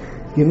இருக்கு.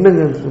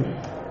 என்னங்க?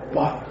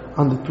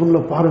 அந்த தூண்ல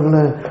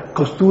பாருங்களேன்,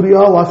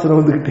 கஸ்தூரியா வாசனை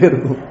வந்துகிட்டே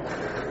இருக்கும்.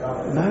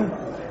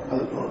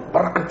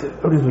 பறக்கத்து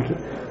அப்படின்னு சொல்லிட்டு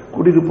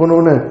கூட்டிட்டு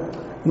போனோன்னு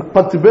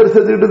 10 பேர்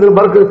சேர்த்துக்கிட்டு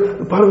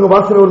பாருங்க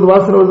வாசனை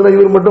வருதுன்னா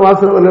இவர் மட்டும்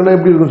வாசனை வரலன்னா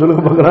எப்படி இருக்கும்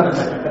சொல்லுங்க பாக்கலாம்.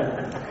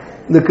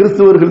 இந்த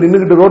கிறிஸ்துவர்கள்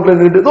நின்றுகிட்டு ரோட்ல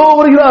நின்றுட்டு தோ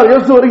வருகிறார்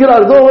இயேசு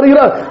வருகிறார், தோ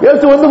வருகிறார்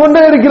இயேசு வந்து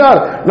கொண்டே இருக்கிறார்,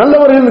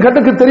 நல்லவர்களின்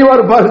கட்டுக்கு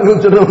தெரிவாரு பாருங்க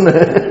சொன்ன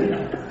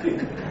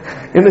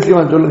என்ன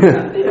செய்வான் சொல்லுங்க?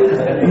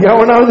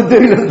 எவனாவது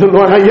தெரியலன்னு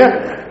சொல்லுவாங்க. ஐயா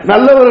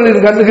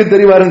நல்லவர்களின் கண்ணுக்கு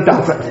தெரிவாருன்னு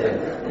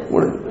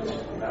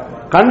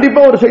கண்டிப்பா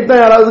ஒரு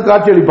சைத்தான் யாராவது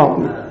காட்சி அளிப்பான்.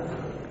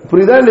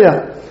 புரியுதா இல்லையா?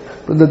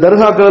 இந்த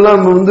தர்காக்கள்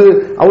எல்லாம் வந்து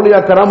அவுலியா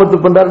கராமத்து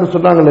பண்றாருன்னு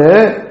சொன்னாங்களே,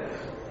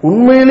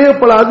 உண்மையிலேயே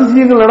பல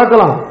அதிசயங்கள்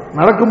நடக்கலாம்,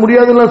 நடக்க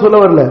முடியாதுன்னு சொல்ல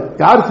வரல.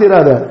 யார்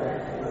செய்யறாத?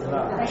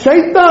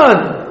 ஷைத்தான்.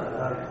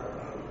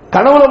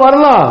 கனவுல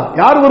வரலாம்.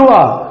 யார்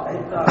வருவா?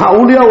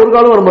 அவுலியா ஒரு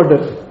காலம் வர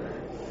மாட்டார்.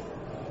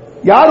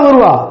 யார்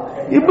வருவா?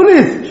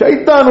 இப்லீஸ்,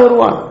 ஷைத்தான்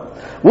வருவான்.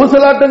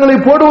 ஊசலாட்டங்களை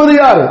போடுவது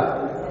யார்?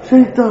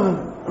 ஷைத்தான்.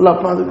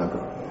 அல்லாஹ் பாதுகாக்க.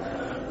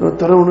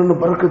 தரவுன்னு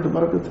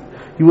பறக்கத்து.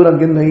 இவர்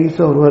அங்க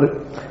நைஸா வருவாரு.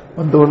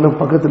 வந்த உடனே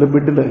பக்கத்துல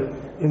பெட்ல,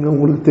 எங்க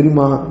உங்களுக்கு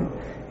தெரியுமா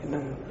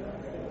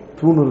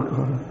தூண் இருக்கு,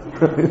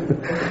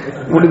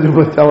 முடிஞ்சு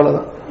போச்சு,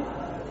 அவ்வளவுதான்.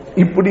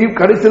 இப்படி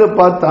கடைசியில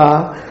பார்த்தா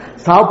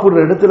சாப்பிடுற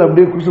இடத்துல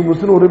அப்படியே குசு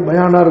குசுன்னு ஒரு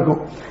பயானா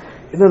இருக்கும்.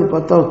 என்னன்னு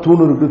பார்த்தா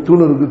தூண்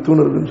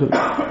இருக்குன்னு சொல்லி,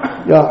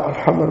 யா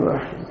அர்ஹமர்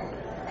ரஹீம்.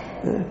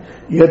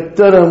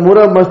 எத்தனை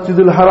முறை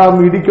மஸ்ஜிதுல்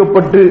ஹராம்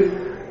இடிக்கப்பட்டு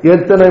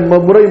எத்தனை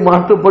முறை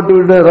மாற்றப்பட்டு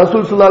விட்ட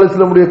ரசூல் ஸல்லல்லாஹு அலைஹி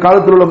வஸல்லம்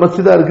காலத்தில் உள்ள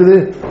மஸ்ஜிதா இருக்குது.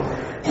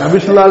 நபி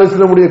ஸல்லல்லாஹு அலைஹி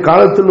வஸல்லம்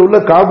காலத்தில் உள்ள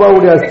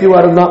காபாவுடைய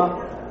அஸ்திவாரம் தான்.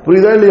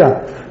 புரியுதா இல்லையா?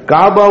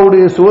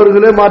 காபாவுடைய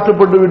சுவர்களே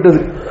மாற்றப்பட்டு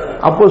விட்டது.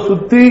 அப்போ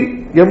சுத்தி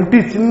எம்டி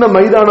சின்ன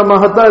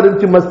மைதானமாகத்தான்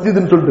இருந்துச்சு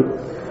மஸ்ஜித்னு சொல்லிட்டு.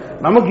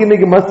 நமக்கு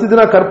இன்னைக்கு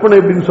மஸ்ஜித்னா கற்பனை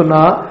எப்படின்னு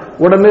சொன்னா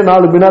உடனே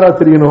 4 மினாரா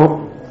தெரியணும்,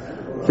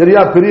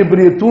 சரியா, பெரிய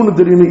பெரிய தூணு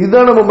தெரியணும்.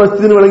 இதான் நம்ம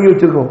மஸ்ஜித்னு விளங்கி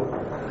வச்சிருக்கோம்.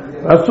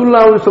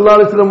 ரசூலுல்லாஹி ஸல்லல்லாஹு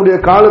அலைஹி வஸல்லம்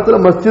காலத்துல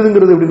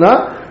மஸ்ஜித்ங்கிறது எப்படின்னா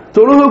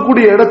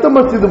தொழுகக்கூடிய இடத்த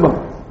மஸ்ஜிதுமா,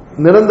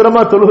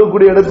 நிரந்தரமா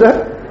தொழுகக்கூடிய இடத்த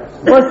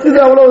மஸ்ஜித்,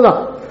 அவ்வளவுதான்.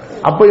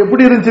 அப்ப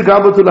எப்படி இருந்துச்சு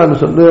காபத்துல்லான்னு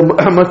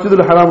சொன்ன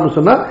மஸ்ஜிதுல் ஹராம்னு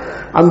சொன்னா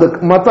அந்த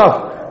மதாஃப்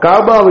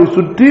காபாவை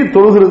சுற்றி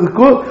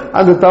தொழுகிறதுக்கும்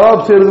அந்த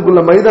தவாப்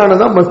செய்யறதுக்குள்ள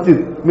மைதானம் தான்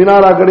மஸ்ஜித்.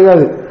 மினாரா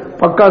கிடையாது,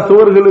 பக்கா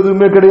சுவர்கள்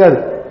எதுவுமே கிடையாது.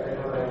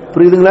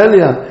 புரியுதுங்களா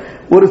இல்லையா?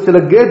 ஒரு சில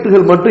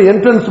கேட்டுகள் மட்டும்,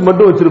 என்ட்ரன்ஸ்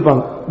மட்டும்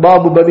வச்சிருப்பாங்க.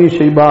 பாபு பனி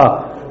ஷைபா,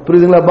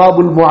 புரியுதுங்களா,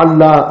 பாபுல்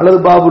முஅல்லா அல்லது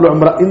பாபுல்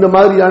உம்ரா, இந்த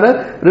மாதிரியான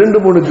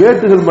 2-3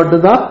 கேட்டுகள்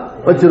மட்டும் தான்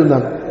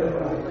வச்சிருந்தாங்க.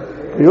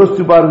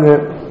 யோசிச்சு பாருங்க,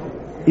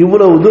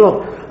 இவ்வளவு தூரம்.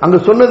 அங்க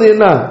சொன்னது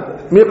என்ன?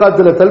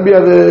 மீகாத்துல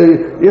தல்பியாக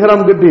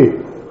இஹ்ராம் கட்டி,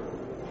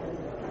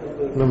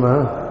 நம்ம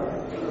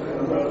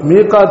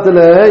மீகாத்துல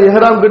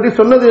இஹ்ராம் கட்டி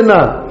சொன்னது என்ன?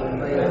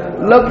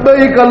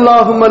 லப்பைக்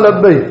அல்லாஹும்ம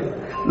லப்பைக்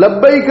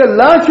லப்பைக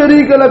லா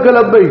ஷரீக லக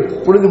லப்பைக்.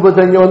 முடிஞ்சு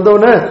போச்சு. இங்க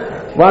வந்தவனே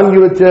வாங்கி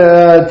வச்ச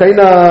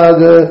சைனா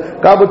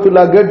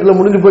காபத்துல்லா கேட்ல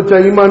முடிஞ்சு போச்சா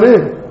ஈமானு?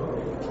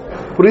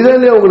 புரியுதா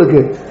இல்லையா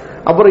உங்களுக்கு?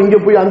 அப்புறம் இங்க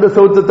போய் அந்த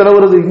சவுத்தை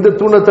தடவுறது, இந்த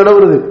தூணை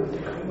தடவுறது.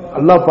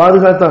 அல்லாஹ்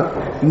பாதுகாத்தான்.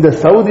 இந்த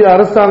சவுதி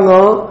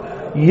அரசாங்கம்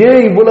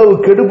ஏன் இவ்வளவு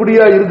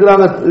கெடுபடியா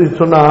இருக்கிறாங்க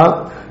சொன்னா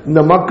இந்த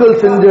மக்கள்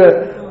செஞ்ச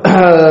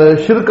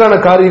ஷிர்கான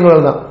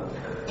காரியங்கள் தான்.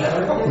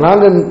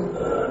 நாங்க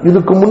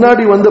இதுக்கு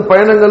முன்னாடி வந்த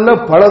பயணங்கள்ல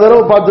பல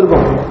தடவை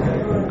பார்த்திருக்கோம்.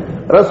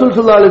 ரசூல்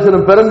ஸல்லல்லாஹு அலைஹி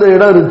வஸல்லம் பிறந்த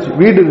இடம் இருந்துச்சு,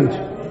 வீடு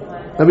இருந்துச்சு,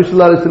 நபி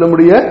ஸல்லல்லாஹு அலைஹி வஸல்லம்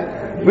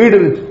வீடு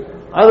இருந்துச்சு.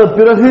 அது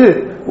பிறகு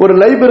ஒரு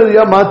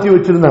லைப்ரரியா மாத்தி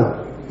வச்சிருந்தாங்க,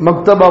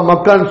 மக்தபா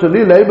மக்கான்னு சொல்லி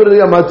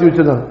லைப்ரரியா மாத்தி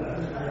வச்சிருந்தாங்க.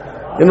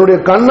 என்னுடைய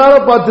கண்ணால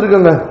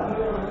பார்த்திருக்கேங்க.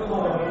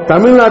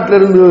 தமிழ்நாட்டில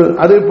இருந்து,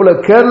 அதே போல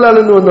கேரளால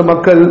இருந்து வந்த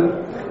மக்கள்,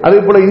 அதே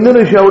போல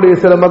இந்தோனேஷியாவுடைய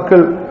சில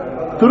மக்கள்,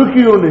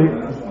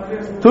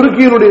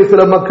 துருக்கியினுடைய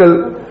சில மக்கள்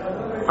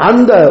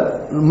அந்த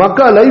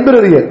மக்கா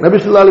லைப்ரரிய, நபி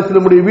ஸல்லல்லாஹு அலைஹி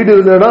வஸல்லம் வீடு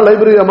இருந்த இடம்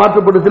லைப்ரரியா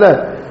மாற்றப்பட்டுச்சுல,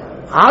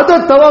 அதை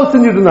தவாப்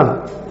செஞ்சுட்டு இருந்தாங்க.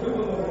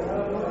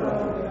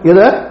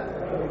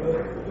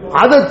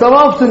 அதை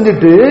தவாப்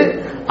செஞ்சுட்டு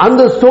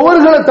அந்த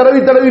சுவர்களை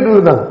தடவிட்டு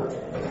இருந்தாங்க.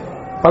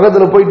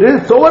 பக்கத்துல போயிட்டு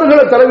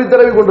சுவர்களை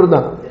தடவி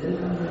கொண்டிருந்தாங்க.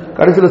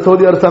 கடைசியில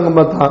சவுதி அரசாங்கம்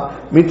பார்த்தா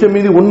மிச்சம்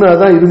மீதி ஒண்ணு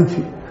அதான்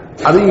இருந்துச்சு,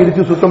 அதையும்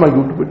இடிச்சு சுத்தமாக்கி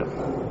விட்டு போயிட்டாங்க.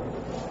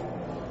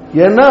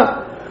 ஏன்னா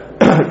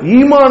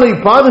ஈமானை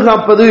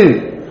பாதுகாப்பது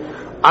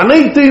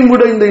அனைத்தையும்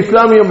விட இந்த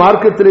இஸ்லாமிய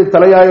மார்க்கத்திலே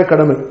தலையாய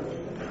கடமை.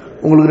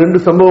 உங்களுக்கு 2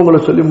 சம்பவங்களை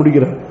சொல்லி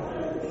முடிக்கிறேன்.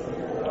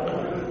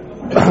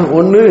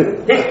 ஒன்னு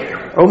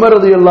உமர்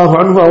ரலியல்லாஹு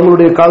அன்ஹு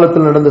அவங்களுடைய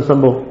காலத்தில் நடந்த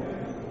சம்பவம்.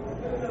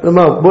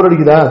 போர்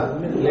அடிக்குதா?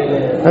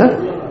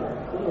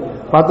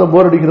 பார்த்தா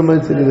போர் அடிக்கிற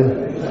மாதிரி தெரியுது.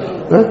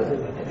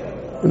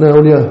 என்ன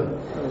ஒளியா?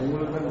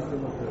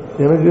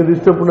 எனக்கு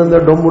டிஸ்டர்ப் பண்ண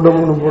டொம்பு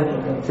போட்டு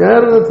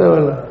சேரது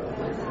தேவையில்லை.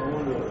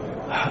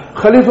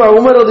 கலீஃபா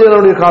உமர்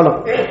ரலியல்லாஹு காலம்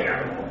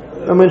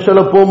நம்ம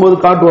இன்ஷால்லா போகும்போது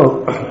காட்டுவாங்க.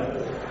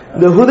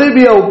 இந்த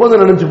ஹுதைபியா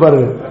ஒப்பந்தம் நினைச்சு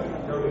பாருங்க.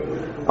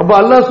 அப்ப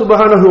அல்லாஹ்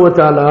சுப்ஹானஹு வ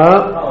தஆலா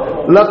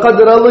لقد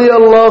رضي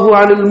الله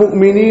عن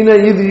المؤمنين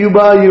إذ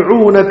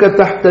يبايعونك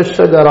تحت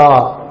الشجرة,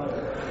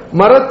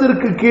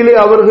 மரத்திற்கு கீழே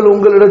அவர்கள்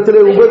உங்களிடத்திலே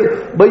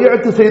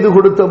பைஅத் செய்து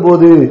கொடுத்த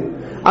போது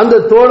அந்த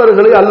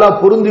தோழர்களை அல்லாஹ்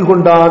பொருந்தி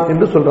கொண்டான்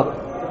என்று சொல்றான்.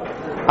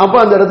 அப்ப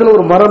அந்த இடத்துல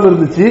ஒரு மரம்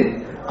இருந்துச்சு,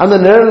 அந்த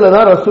நிழல்ல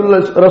தான்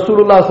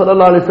ரசூலுல்லாஹ்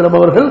ஸல்லல்லாஹு அலைஹி வஸல்லம்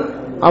அவர்கள்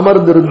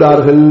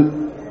அமர்ந்திருந்தார்கள்.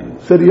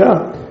 சரியா?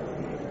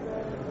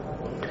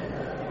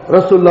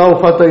 ரசூலுல்லாஹ்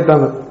வஃபாத்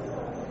ஆயிட்டாங்க.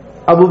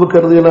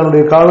 அபூபக்கர் ரலியல்லாஹு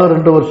அன்ஹுடைய காலம்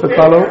 2 வருஷ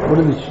காலம்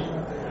முடிஞ்சிச்சு.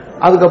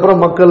 அதுக்கப்புறம்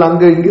மக்கள்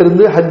அங்க இங்க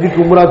இருந்து ஹஜ்ஜுக்கு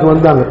உம்ராக்கு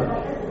வந்தாங்க.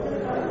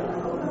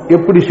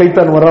 எப்படி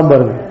ஷைத்தான் வர்றான்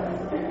பாருங்க,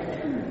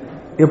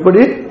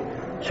 எப்படி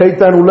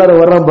ஷைத்தான் உள்ளார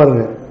வர்றான்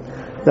பாருங்க.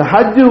 இந்த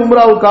ஹஜ்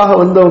உம்ராவுக்காக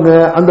வந்தவங்க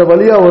அந்த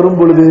வழியா வரும்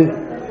பொழுது,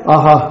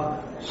 ஆஹா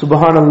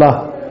சுப்ஹானல்லாஹ்,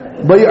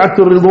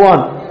 பைஅத்துர்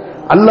ரிதுவான்,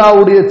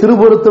 அல்லாஹ்வுடைய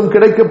திருப்பொருத்தம்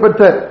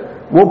கிடைக்கப்பட்ட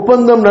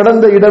ஒப்பந்தம்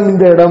நடந்த இடம்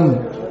இந்த இடம்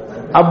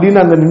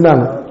அப்படின்னு அங்க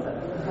நின்னாங்க.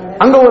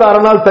 அங்க ஒரு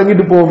அரை நாள்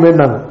தங்கிட்டு போவோமே,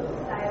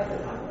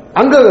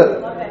 அங்க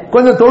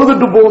கொஞ்சம்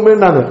தொழுதுட்டு போவோமே.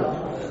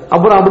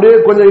 அப்புறம் அப்படியே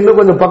கொஞ்சம் இன்னும்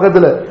கொஞ்சம்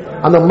பக்கத்துல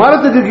அந்த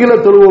மரத்துக்கு கீழே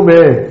தொழுவோமே.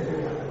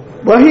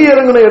 வஹி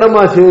இறங்கின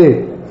இடமாச்சு,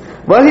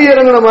 வஹி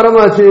இறங்கின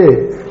மரமாச்சு,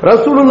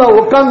 ரசூலுல்லாஹ்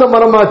உட்கார்ந்த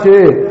மரமாச்சு,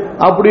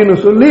 அப்படின்னு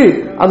சொல்லி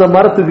அந்த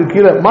மரத்துக்கு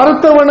கீழே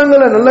மரத்தை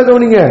வணங்கல. நல்ல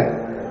கவனிங்க,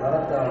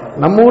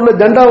 நம்ம ஊர்ல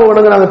ஜெண்டாவை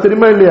வணங்குறாங்க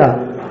தெரியுமா இல்லையா?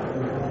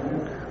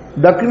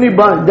 தக்னி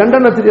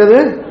ஜெண்டா தெரியாது,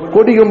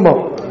 கொடி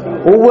கம்பம்.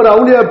 ஒவ்வொரு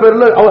அவுளியா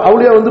பேர்ல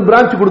அவுளியா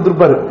பிரான்ச்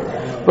கொடுத்திருப்பாரு.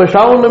 இப்ப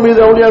ஷாவுல் மீது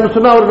அவுளியான்னு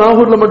சொன்னா அவர்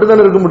நாகூர்ல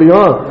மட்டும்தான் இருக்க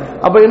முடியும்.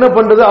 அப்ப என்ன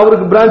பண்றது,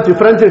 அவருக்கு பிரான்ச்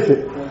பிரான்சைஸ்.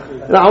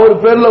 அவர்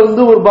பேர்ல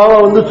ஒரு பாபா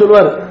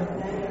சொல்லுவார்,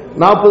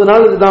 40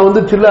 நாள் நான்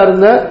சில்லா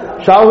இருந்தேன்,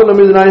 ஷாவுல்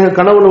மீது நாயக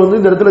கனவுல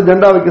இந்த இடத்துல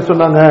ஜெண்டா வைக்க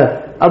சொன்னாங்க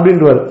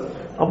அப்படின்ட்டு.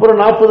 அப்புறம்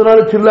 40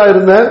 நாள் சில்லா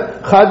இருந்தேன்,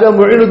 ஹாஜா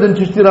முஹினுddin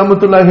சிஷ்தி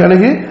ரஹ்மத்துல்லாஹி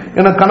அலைஹி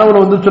எனக்கு கனவுல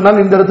சொன்னாங்க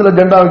இந்த இடத்துல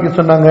ஜெண்டா வைக்க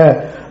சொன்னாங்க.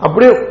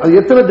 அப்படியே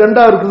எத்தனை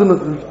ஜெண்டா இருக்குதுன்னு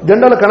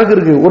ஜெண்டால கணக்கு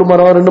இருக்கு, 1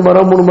 மரம் 2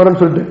 மரம் 3 மரம்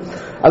சொல்லிட்டு.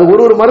 அது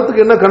ஒரு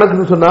மரத்துக்கு என்ன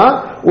கணக்குன்னு சொன்னா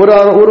ஒரு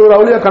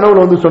அவுளியா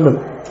கனவுல சொன்னது.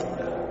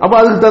 அப்ப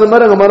அதுக்கு தகுந்த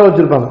மாதிரி அங்க மரம்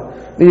வச்சிருப்பாங்க.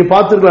 நீங்க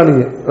பாத்துருக்கலாம்,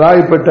 நீங்க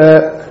ராயப்பேட்டை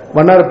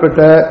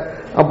வண்ணாரப்பேட்டை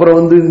அப்புறம்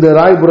இந்த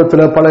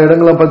ராயபுரத்துல பல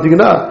இடங்கள்ல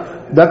பாத்தீங்கன்னா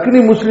தக்னி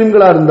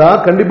முஸ்லிம்களா இருந்தா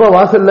கண்டிப்பா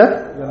வாசல்ல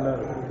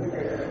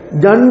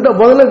ஜெண்டா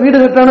முதல்ல வீடு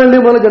கட்டானோ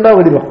இல்லையே முதல்ல ஜெண்டா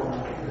கட்டிடுவான்.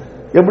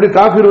 எப்படி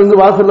காஃபிர்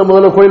வாசல்ல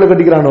முதல்ல கோயில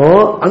கட்டிக்கிறானோ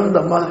அந்த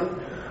மாதிரி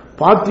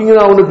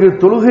பாத்தீங்கன்னா அவனுக்கு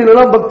தொழுகையில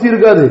எல்லாம் பக்தி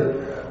இருக்காது.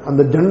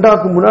 அந்த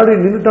ஜெண்டாக்கு முன்னாடி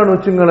நின்றுட்டான்னு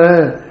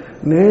வச்சுங்களேன்,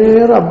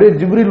 நேரம் அப்படியே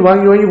ஜிப்ரீல்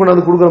வாங்கி வாங்கி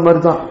கொண்டாந்து கொடுக்குற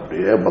மாதிரி தான்.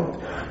 அப்படியே பக்தி.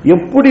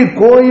 எப்படி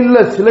கோயில்ல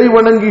சிலை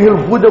வணங்கிகள்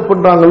பூஜை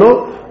பண்றாங்களோ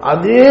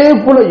அதே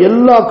போல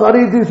எல்லா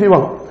காரியத்தையும்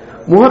செய்வாங்க.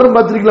 முஹர்ரம்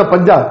பார்த்திருக்கீங்களா?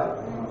 பஞ்சாப்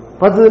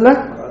பார்த்தது இல்ல?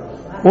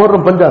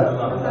 முஹர்ரம் பஞ்சாப்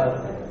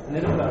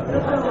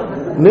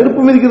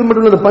நெருப்பு மிதிக்கிறது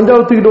மட்டும் இல்ல,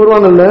 பஞ்சாப் தூக்கிட்டு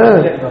வருவாங்கல்ல,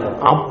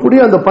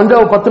 அப்படியே அந்த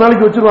பஞ்சாப் 10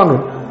 நாளைக்கு வச்சிருவாங்க.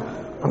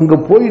 அங்க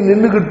போய்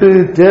நின்னுகிட்டு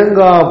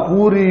தேங்காய்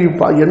பூரி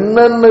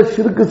என்னென்ன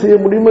சிறுக்கு செய்ய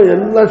முடியுமோ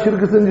எல்லாம்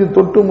சிறுக்கு செஞ்சு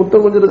தொட்டு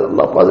முத்தம் கொஞ்சம்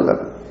எல்லாம்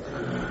பாதுகாக்க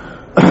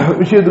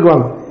விஷயத்துக்கு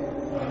வாங்க.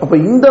 அப்ப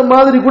இந்த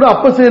மாதிரி கூட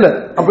அப்ப செய்யல.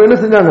 அப்ப என்ன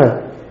செஞ்சாங்க,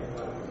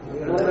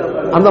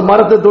 அந்த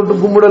மரத்தை தொட்டு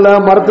கும்பிடல,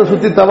 மரத்தை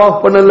சுத்தி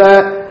தவாஃப் பண்ணல,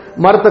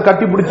 மரத்தை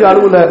கட்டி பிடிச்சு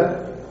அழுவல.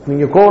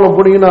 நீங்க கோவலம்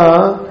போனீங்கன்னா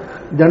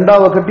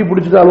ஜெண்டாவை கட்டி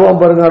பிடிச்சிட்டு அழுவாம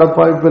பாருங்க.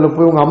 அடப்பா இப்ப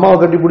போய் உங்க அம்மாவை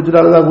கட்டி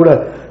பிடிச்சிட்டு அழுதா கூட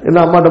என்ன,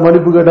 அம்மாட்ட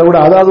மன்னிப்பு கேட்டா கூட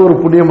அதாவது ஒரு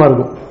புண்ணியமா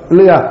இருக்கும்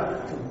இல்லையா?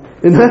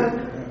 என்ன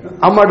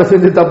அம்மாட்ட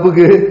செஞ்ச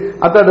தப்புக்கு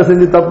அத்தாட்ட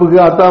செஞ்ச தப்புக்கு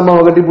அத்தா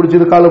அம்மாவை கட்டி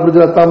பிடிச்சிட்டு காலை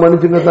பிடிச்சிட்டு அத்தா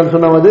மன்னிச்சுங்க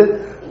சொன்னாவது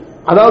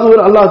அதாவது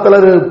ஒரு அல்லாஹ் தஆலா.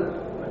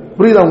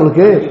 புரியுதா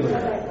உங்களுக்கு?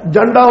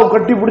 ஜெண்டாவை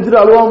கட்டி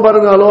பிடிச்சிட்டு அழுவாம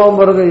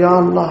பாருங்க. யா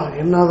அல்லாஹ்,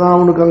 என்னதான்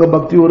அவனுக்கு அங்க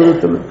பக்தி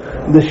வருது.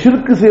 இந்த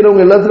ஷிர்க்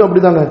செய்யறவங்க எல்லாத்துக்கும்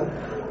அப்படிதாங்க.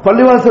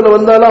 பள்ளிவாசல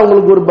வந்தாலும்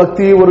அவங்களுக்கு ஒரு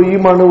பக்தி, ஒரு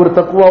ஈமான், ஒரு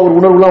தக்குவா, ஒரு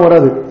உணர்வு எல்லாம்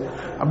வராது.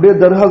 அப்படியே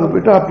தர்காவுக்கு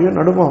போயிட்டா அப்படியே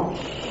நடுமா,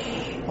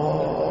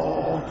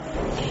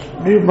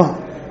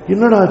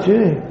 என்னடா ஆச்சு,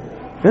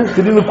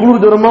 திடீர்னு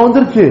குளிர் ஜுரமா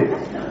வந்துருச்சு,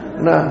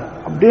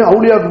 அப்படியே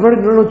அவுளியாக்கு முன்னாடி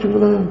நின்று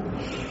வச்சுங்களேன்,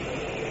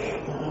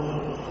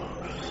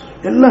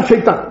 எல்லாம்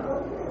ஷைத்தான்.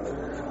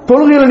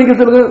 தொழுகையில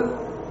நிக்கிறதுக்கு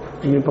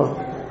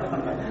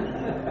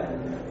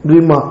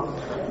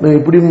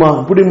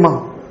இப்படிமா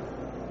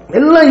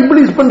எல்லாம்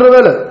இப்லீஸ் பண்ற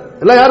வேலை.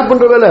 எல்லாம் யார்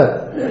பண்ற வேலை?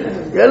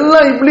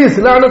 எல்லாம் இப்லீஸ்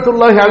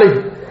லஅனத்துல்லாஹி அலைஹி.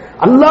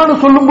 அல்லாஹ்னு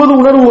சொல்லும்போது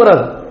உணர்வு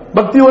வராது,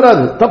 பக்தி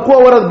வராது, தக்வா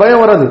வராது,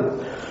 பயம் வராது.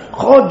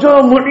 ஹாஜா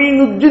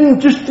முஹினுddin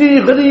சிஷ்தி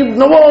கரீப்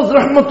நவாஸ்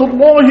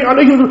ரஹ்மத்துல்லாஹி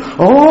அலைஹி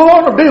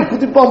அப்படியே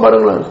குதிப்பான்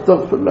பாருங்களேன்.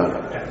 அஸ்தக்ஃபிருல்லாஹ்.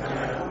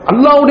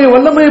 அல்லாஹ்வுடைய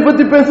வல்லமையை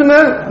பத்தி பேசுன,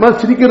 நான்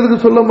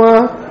சிரிக்கிறதுக்கு சொல்லமா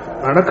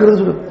நடக்கிறது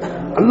சொல்ல.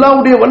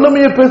 அல்லாஹ்வுடைய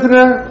வல்லமையை பேசுன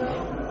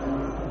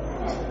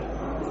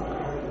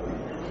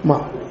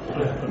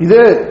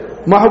இதே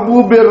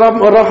महबूब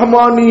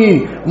रहमानी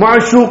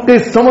माशूक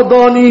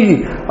समदानी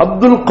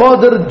अब्दुल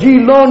कादर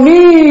जीलानी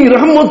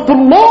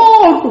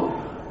रहमतुल्लाह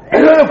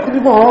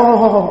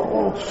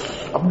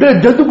அப்படியே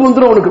ஜதுக்கு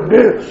வந்துடும் அவனுக்கு.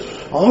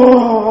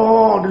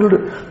 அப்படியே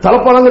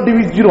தலைப்பாலங்க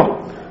வீச்சிருவான்.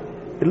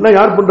 எல்லாம்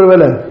யார் பண்ற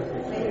வேலை?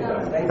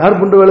 யார்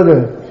பண்ற வேலைங்க?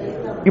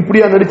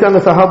 இப்படியா நடிச்சாங்க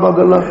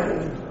சஹாபாக்கள்லாம்?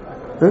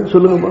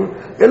 சொல்லுங்க.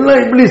 எல்லாம்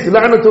இப்லீஸ்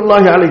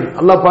லஅனத்துல்லாஹி அலைஹி.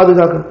 அல்லாஹ்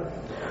பாதுகாக்க.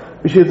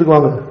 விஷயத்துக்கு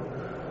வாங்க.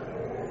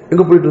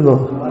 எங்க போயிட்டு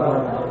இருந்தோம்?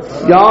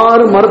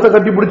 யாரும் மரத்தை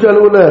கட்டி பிடிச்ச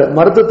அளவுல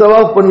மரத்தை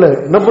தவாஃப் பண்ணல.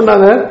 என்ன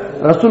பண்ணாங்க?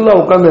 ரசூல்லா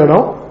உட்கார்ந்த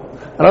இடம்,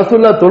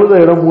 ரசூல்லா தொழுத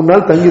இடம் 3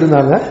 நாள் தங்கி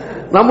இருந்தாங்க.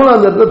 நம்மளும்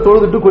அந்த இடத்துல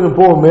தொழுதுட்டு கொஞ்சம்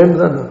போவோமேன்னு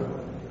தான்.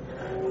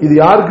 இது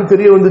யாருக்கு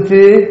தெரிய வந்துச்சு?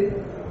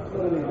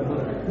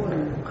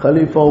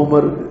 கலீஃபா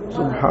உமர்.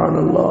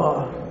 சுப்ஹானல்லாஹ்,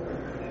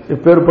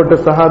 எப்பேற்பட்ட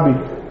சஹாபி.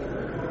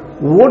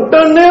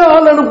 உடனே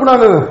ஆள்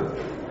அனுப்புனாங்க.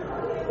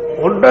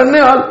 உடனே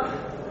ஆள்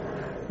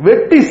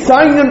வெட்டி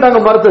சாய்ங்கட்டாங்க.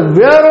 மரத்தை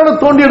வேரோட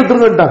தோண்டி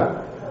எடுத்துருங்கட்டாங்க.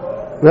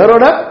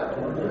 வேரோட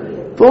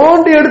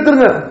தோண்டி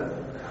எடுத்துருங்க.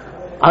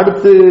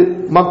 அடுத்து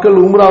மக்கள்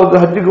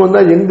உம்ராவுக்கு ஹஜ்ஜுக்கு வந்தா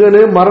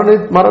எங்கனே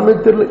மரணே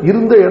தெரியல,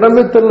 இருந்த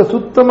இடமே தெரியல,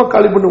 சுத்தமா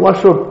காலி பண்ணி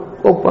வாஷ் அவுட்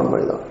ஓப்பன்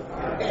பண்ணிதான்.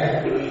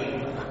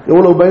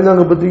 எவ்வளவு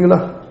பயந்தாங்க பாத்தீங்களா?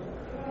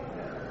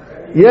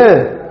 ஏன்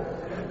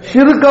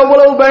ஷிர்க்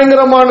அவ்வளவு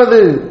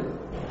பயங்கரமானது?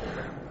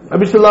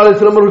 நபி ஸல்லல்லாஹு அலைஹி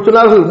வஸல்லம்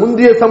சொன்னார்கள்,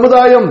 முந்தைய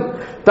சமுதாயம்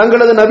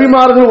தங்களது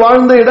நபிமார்கள்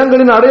வாழ்ந்த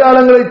இடங்களின்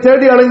அடையாளங்களை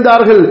தேடி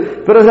அலைந்தார்கள்.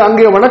 பிறகு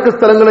அங்கே வணக்க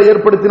ஸ்தலங்களை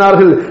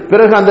ஏற்படுத்தினார்கள்.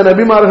 பிறகு அந்த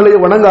நபிமார்களை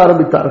வணங்க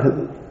ஆரம்பித்தார்கள்.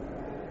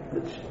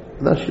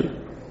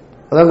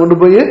 அதான் கொண்டு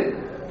போய்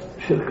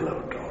ஷிர்க்ல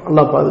விட்டுரும்.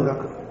 அல்லாஹ்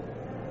பாதுகாக்கணும்.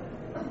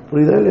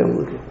 புரியுதா இல்லையா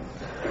உங்களுக்கு?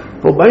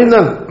 இப்போ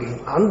பயந்தாங்க,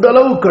 அந்த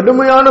அளவு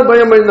கடுமையான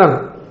பயம் பயந்தாங்க.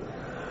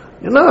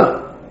 ஏன்னா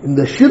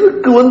இந்த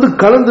ஷிர்க்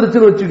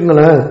கலந்துருச்சுன்னு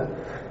வச்சுக்கோங்களேன்,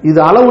 இது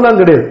அளவுலாம்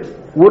கிடையாது.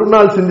 ஒரு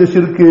நாள் செஞ்ச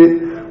ஷிர்க்கு,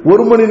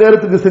 1 மணி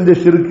நேரத்துக்கு செஞ்ச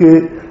ஷிர்க்கு,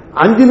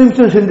 5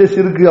 நிமிஷம் செஞ்ச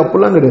ஷிர்க்கு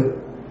அப்பெல்லாம் கிடையாது.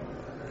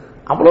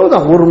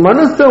 அவ்வளவுதான். ஒரு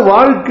மனுஷ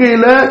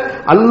வாழ்க்கையில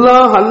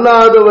அல்லாஹ்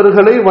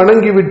அல்லாதவர்களை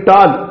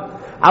வணங்கிவிட்டால்,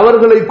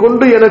 அவர்களை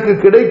கொண்டு எனக்கு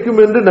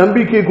கிடைக்கும் என்று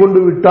நம்பிக்கை கொண்டு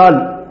விட்டால்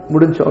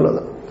முடிஞ்ச,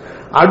 அவ்வளவுதான்.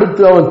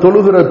 அடுத்து அவன்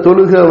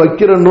தொழுக,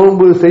 வைக்கிற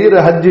நோன்பு, செய்யற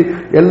ஹஜ்ஜி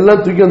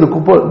எல்லாம் தூக்கி அந்த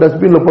குப்பை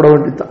டஸ்ட்பின்ல போட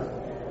வேண்டியதான்.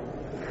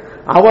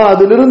 அவன்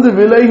அதிலிருந்து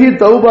விலகி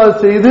தௌபா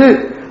செய்து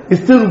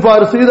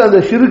இஸ்திக்பார் செய்து அந்த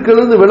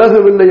ஷிர்க்கிலிருந்து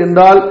விலகவில்லை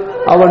என்றால்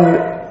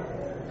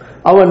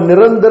அவன்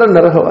நிரந்தர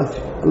நரகவாசி.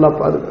 அல்லாஹ்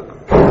பாதுகாக்கும்.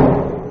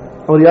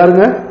 அவர்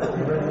யாருங்க?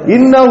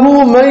 இன்னஹு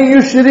மன்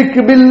யுஷ்ரிக்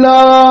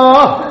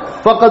பில்லாஹ்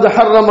ஃபகத்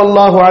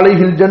ஹர்ரமல்லாஹு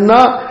அலைஹில்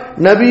ஜன்னah.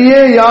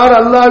 நபியே, யார்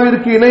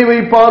அல்லாஹ்விற்கு இணை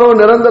வைப்பாரோ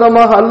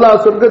நிரந்தரமாக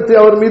அல்லாஹ் சொர்க்கத்தை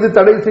அவர் மீது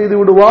தடை செய்து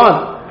விடுவான்.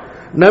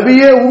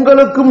 நபியே,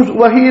 உங்களுக்கும்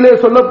வஹீயிலே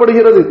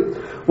சொல்லப்படுகிறது,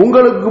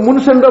 உங்களுக்கு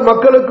முன் சென்ற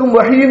மக்களுக்கும்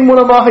வஹீயின்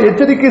மூலமாக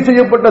எச்சரிக்கை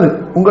செய்யப்பட்டது,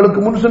 உங்களுக்கு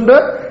முன் சென்ற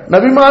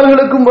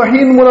நபிமார்களுக்கும்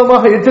வஹீயின்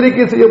மூலமாக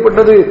எச்சரிக்கை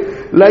செய்யப்பட்டது.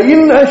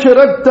 லஇன்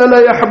அஷ்ரக்த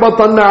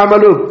லயஹ்பதன்ன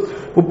அமலுக்.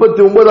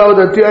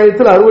 39வது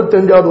அத்தியாயத்தில்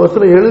 65வது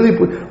வசனம் எழுதி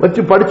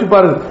வச்சு படிச்சு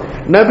பாருங்க.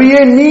 நபியே,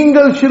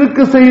 நீங்கள்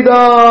ஷிர்க்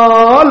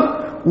செய்தால்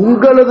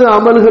உங்களது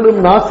அமல்களும்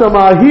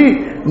நாசமாகி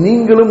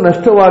நீங்களும்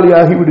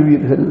நஷ்டவாளியாகி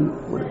விடுவீர்கள்.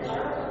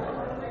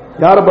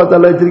 யாரை பார்த்து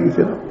அல்லாஹ் எச்சரிக்கை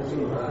செய்யணும்?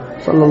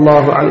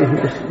 ஸல்லல்லாஹு அலைஹி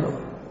வஸல்லம்.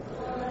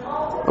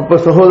 அப்ப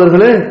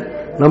சகோதரர்களே,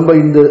 நம்ம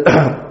இந்த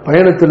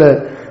பயணத்துல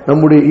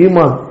நம்முடைய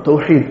ஈமான்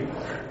தௌஹீத்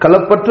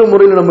கலப்பற்ற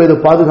முறையில் நம்ம இதை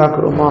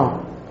பாதுகாக்கிறோமா?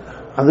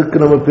 அதுக்கு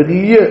நம்ம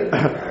பெரிய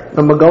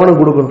கவனம்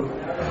கொடுக்கணும்.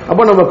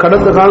 அப்ப நம்ம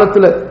கடந்த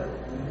காலத்துல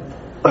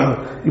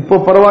இப்ப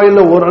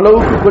பரவாயில்ல,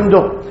 ஓரளவுக்கு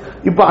கொஞ்சம்.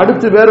 இப்ப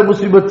அடுத்து வேற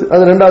முசீபத்,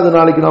 அது 2வது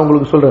நாளைக்கு நான்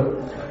உங்களுக்கு சொல்றேன்.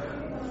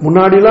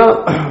 முன்னாடிலாம்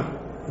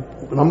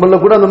நம்மள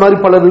கூட அந்த மாதிரி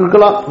பலர்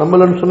இருக்கலாம்.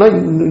 நம்மளன்னு சொன்னா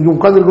இங்க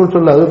உட்கார்ந்து இருக்கணும்னு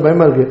சொல்ல, அது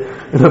பயமா இருக்கு.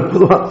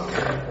 பொதுவா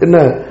என்ன,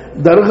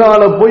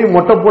 தர்கால போய்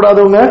மொட்டை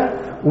போடாதவங்க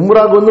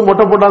உம்ராக்கு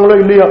மொட்டை போட்டாங்களோ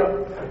இல்லையா?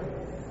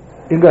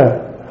 எங்க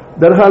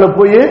தர்கால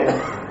போய்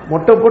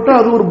மொட்டை போட்டா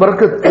அது ஒரு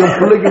பரக்கத்,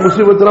 பிள்ளைக்கு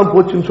முசீபத்தெல்லாம்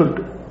போச்சுன்னு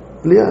சொல்லிட்டு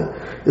இல்லையா?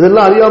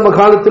 இதெல்லாம் அறியாம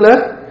காலத்துல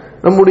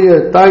நம்முடைய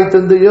தாய்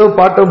தந்தையோ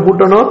பாட்டம்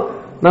பூட்டனோ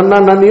நன்னா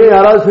நன்னியோ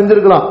யாராவது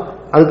செஞ்சிருக்கலாம்.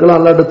 அதுக்கெல்லாம்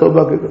அல்லாஹ்ட்ட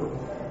தௌபா கேட்கணும்.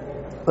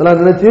 அதெல்லாம்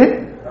நினைச்சு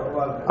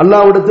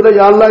அல்லாஹ்விடத்துல,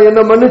 யா அல்லாஹ்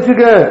என்ன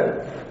மன்னிச்சுக்க,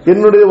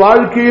 என்னுடைய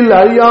வாழ்க்கையில்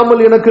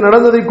அறியாமல் எனக்கு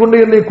நடந்ததை கொண்டு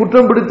என்னை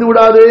குற்றம் பிடித்து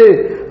விடாதே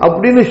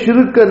அப்படின்னு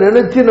ஷிர்க்க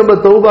நினைச்சு நம்ம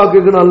தௌபா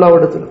கேட்கணும்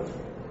அல்லாஹ்விடத்துல.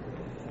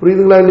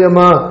 புரியுதுங்களா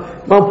இல்லையாமா?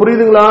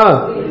 புரியுதுங்களா?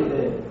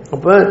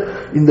 அப்ப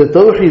இந்த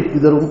தௌஹீத்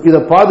இத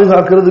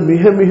பாதுகாக்கிறது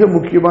மிக மிக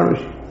முக்கியமான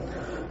விஷயம்.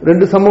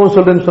 2 சம்பவம்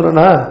சொல்றேன்னு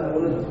சொன்னா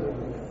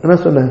என்ன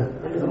சொன்னேன்?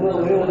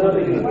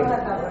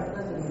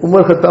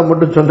 உமர் கத்தாப்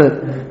மட்டும் சொன்னேன்.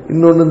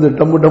 இன்னொன்னு இந்த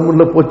டம்மு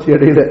டம்முல போச்சு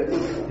இடையில.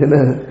 என்ன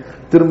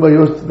திரும்ப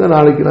யோசிச்சுதான்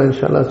நாளைக்கு நான்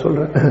இன்ஷா அல்லாஹ்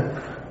சொல்றேன்.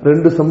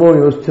 2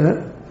 சம்பவம் யோசிச்சேன்.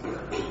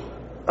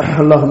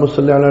 அல்லாஹும்ம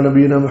ஸல்லி அலா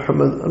நபியினா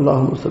முஹம்மது,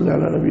 அல்லாஹும்ம ஸல்லி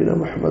அலா நபியினா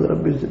முஹம்மது,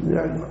 ரப்பி ஸித்னி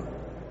இல்மா,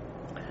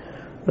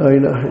 லா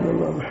இலாஹ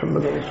இல்லல்லாஹ்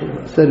முஹம்மது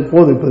ரசூலுல்லாஹ். சரி,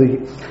 போதும் இப்போதைக்கு.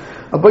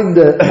 அப்ப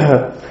இந்த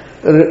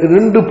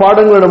 2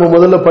 பாடங்களை நம்ம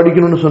முதல்ல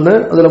படிக்கணும்னு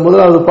சொன்னேன். அதுல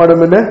முதலாவது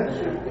பாடம் என்ன?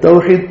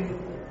 தௌஹீத்.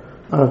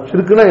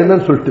 ஷிர்க்னா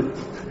என்னன்னு சொல்லிட்டு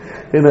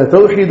என்ன,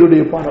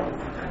 தௌஹீதுடைய பாடம்.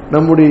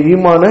 நம்முடைய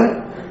ஈமான,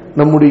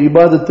 நம்முடைய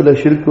இபாதத்துல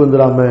ஷிர்க்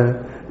வந்துடாம,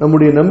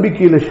 நம்முடைய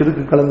நம்பிக்கையில ஷிர்க்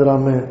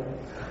கலந்துடாம,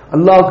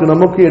 அல்லாஹ்வுக்கு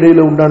நமக்கு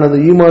இடையில உண்டான அந்த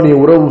ஈமானிய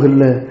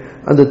உறவுகள்ல,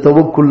 அந்த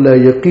தவக்குல்ல,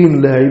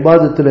 யகீன்ல,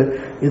 இபாதத்துல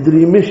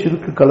எதிரையுமே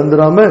ஷிர்க்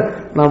கலந்துடாம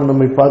நாம்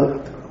நம்மை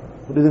பாதுகாத்து.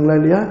 புரியுதுங்களா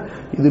இல்லையா?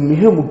 இது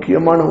மிக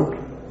முக்கியமான ஒன்று.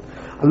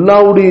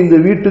 அல்லாஹ்வுடைய இந்த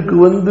வீட்டுக்கு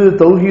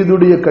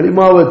தௌஹீதுடைய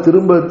கலிமாவை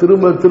திரும்ப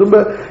திரும்ப திரும்ப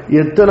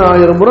எத்தனை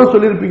ஆயிரம் முறை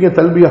சொல்லியிருப்பீங்க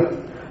தல்பியா,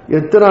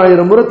 எத்தனை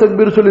ஆயிரம் முறை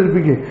தக்பீர்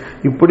சொல்லியிருப்பீங்க.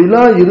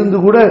 இப்படிலாம் இருந்து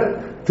கூட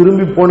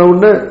திரும்பி போன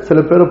உடனே சில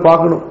பேரை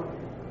பார்க்கணும்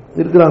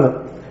இருக்கிறாங்க.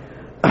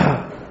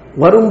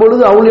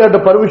 வரும்பொழுது அவுளியாட்ட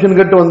பர்மிஷன்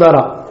கேட்டு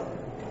வந்தாரா?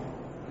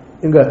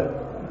 எங்க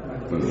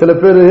சில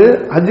பேரு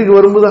ஹஜ்ஜுக்கு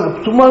வரும்போது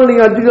சும்மா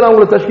நீங்க ஹஜ்ஜுக்கு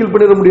அவங்களை தஷ்கீல்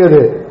பண்ணிட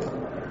முடியாது,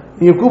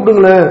 நீங்க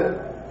கூப்பிடுங்களேன்.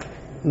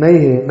 நை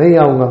நை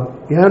ஆகுங்க.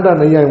 ஏன்டா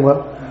நை ஆகுங்க?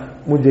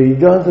 முझे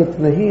இஜாசத்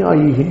நஹி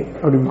ஆயி ஹே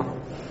அப்படிமா.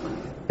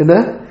 என்ன,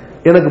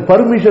 எனக்கு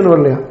பர்மிஷன்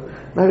வரலையா?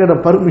 நான்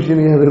கேட்டேன், பர்மிஷன்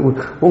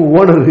உங்க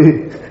ஓனரு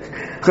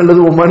அல்லது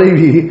உங்க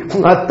மனைவி,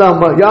 உங்க அத்தா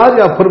அம்மா, யார்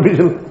யார்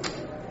பர்மிஷன்?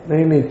 நை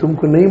நை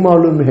தும்க்கு நெய்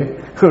மாலுமே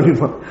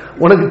அப்படிமா.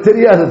 உனக்கு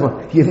தெரியாதுமா.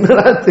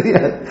 என்னடா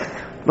தெரியாது?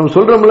 நம்ம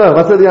சொல்றோம்ல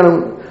வசதியான,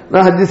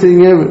 நான் ஹஜ்ஜி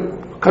செய்யுங்க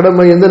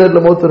கடமை, எந்த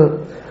நேரத்தில் மௌத்துற,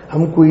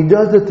 நமக்கு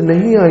இஜாசத்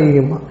நஹி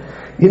ஆயிமா.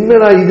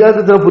 என்னடா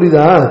இஜாசத்னா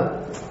புரியுதா?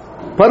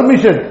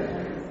 பர்மிஷன்.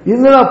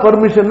 என்னடா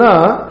பர்மிஷன்னா,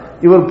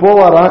 இவர்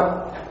போவாரா?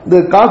 இந்த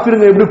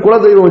காஃபிருங்க எப்படி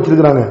குலதெய்வம்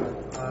வச்சிருக்காங்க,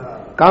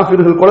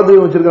 காஃபிர்கள்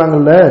குலதெய்வம்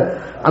வச்சிருக்காங்கல்ல,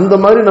 அந்த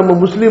மாதிரி நம்ம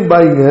முஸ்லீம்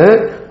பாய்ங்க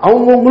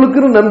அவங்கவுங்களுக்கு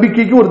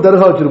நம்பிக்கைக்கு ஒரு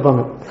தர்கா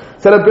வச்சிருப்பாங்க.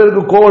 சில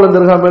பேருக்கு கோவளம்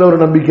தர்கா மேல ஒரு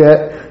நம்பிக்கை,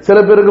 சில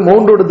பேருக்கு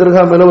மவுண்ட் ரோடு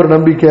தர்கா மேல ஒரு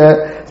நம்பிக்கை,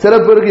 சில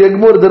பேருக்கு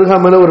எக்மோர் தர்கா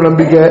மேல ஒரு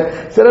நம்பிக்கை,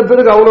 சில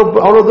பேருக்கு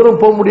அவ்வளவு தூரம்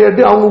போக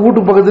முடியாட்டி அவங்க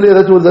வீட்டு பக்கத்துல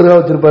ஏதாச்சும் ஒரு தர்கா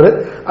வச்சிருப்பாரு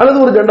அல்லது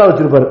ஒரு ஜெண்டா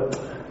வச்சிருப்பாரு.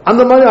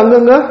 அந்த மாதிரி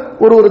அங்கங்க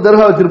ஒரு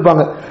தர்கா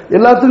வச்சிருப்பாங்க.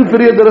 எல்லாத்துக்கும்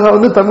பெரிய தர்கா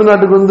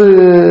தமிழ்நாட்டுக்கு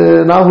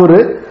நாகூர்,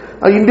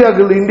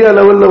 இந்தியா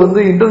லெவல்ல வந்து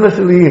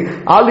இன்டர்நேஷனல்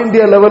ஆல்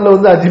இந்தியா லெவல்ல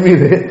வந்து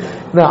அஜ்மீர்.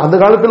 அந்த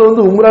காலத்துல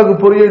வந்து உம்ராக்கு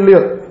போறியோ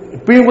இல்லையோ,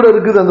 இப்பயும் கூட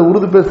இருக்குது. அந்த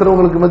உருது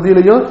பேசுறவங்களுக்கு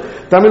மத்தியிலையும்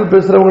தமிழ்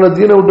பேசுறவங்கள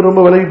தீனை விட்டு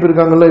ரொம்ப விலகி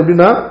போயிருக்காங்கல்ல.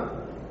 எப்படின்னா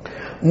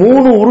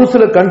 3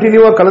 உருசுல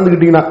கண்டினியூவா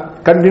கலந்துக்கிட்டீங்கன்னா,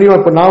 கண்டினியூவா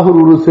இப்ப நாகூர்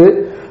உருசு,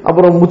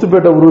 அப்புறம்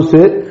முத்துப்பேட்டை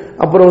உருசு,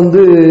 அப்புறம்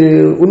வந்து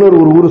இன்னொரு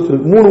ஒரு உருசு,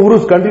 3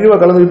 உருசு கண்டினியூவா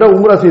கலந்துக்கிட்டா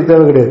உம்ரா செய்ய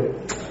தேவை கிடையாது.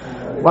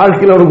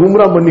 வாழ்க்கையில் அவருக்கு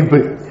உம்ரா மன்னிப்பு.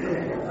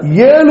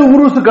 7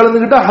 உருசு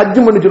கலந்துக்கிட்டா ஹஜ்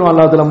மன்னிச்சிடும்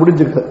அல்லாஹ் தஆலா,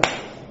 முடிஞ்சுக்க.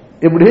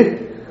 எப்படி?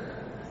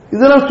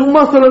 இதெல்லாம்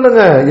சும்மா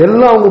சொல்லலங்க,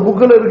 எல்லாம் அவங்க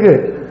புக்கில் இருக்கு.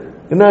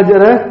 என்ன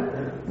ஆச்சார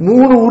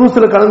 3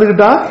 உருசுல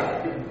கலந்துக்கிட்டா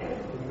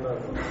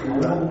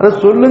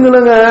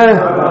சொல்லுங்களேங்க.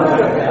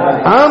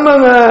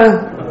 ஆமாங்க,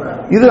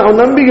 இது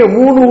அவன் நம்பிக்கை.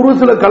 3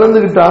 உருசுல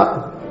கலந்துக்கிட்டா,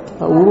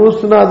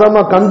 உருசுனா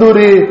அதாமா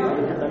கந்தூரி,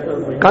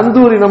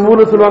 கந்தூரி நம்ம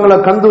ஊர்ல சொல்லுவாங்களா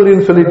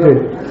கந்தூரின்னு சொல்லிட்டு,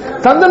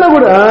 சந்தன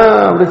கூடு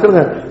அப்படி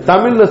சொல்லுங்க,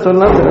 தமிழ்ல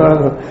சொன்னா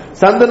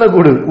சந்தன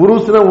கூடு.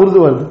 உருசுனா உருது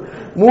வருது.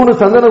 3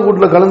 சந்தன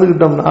கூட்டுல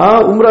கலந்துக்கிட்டோம்னா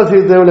உம்ரா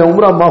செய்ய தேவையில்லை,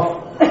 உம்ரா மாஃப்.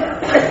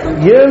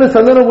 7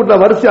 சந்தன கூட்டுல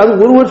வரிசை, அது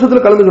ஒரு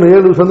வருஷத்துல கலந்துக்கணும்.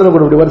 7 சந்தன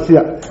கூடு அப்படி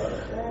வரிசையா,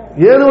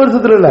 7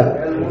 வருஷத்துல இல்ல,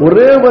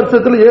 ஒரே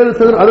வருஷத்துல 7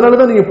 சந்தன.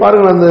 அதனாலதான் நீங்க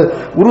பாருங்க, அந்த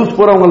உருஸ்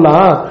போறவங்க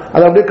எல்லாம்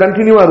அது அப்படியே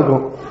கண்டினியூவா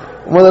இருக்கும்.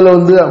 முதல்ல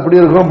வந்து அப்படி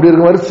இருக்கும், அப்படி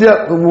இருக்கும், வரிசையா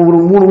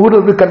 3 ஊர்ல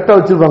போய் கரெக்டா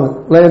வச்சிருப்பாங்க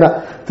லைனா.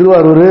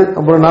 திருவாரூர்,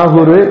 அப்புறம்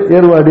நாகூர்,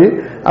 ஏர்வாடி,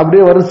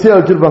 அப்படியே வரிசையா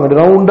வச்சிருப்பாங்க,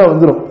 ரவுண்டா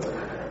வந்துடும்.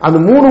 அந்த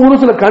 3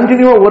 உருசுல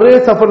கண்டினியூவா ஒரே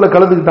சஃபர்ல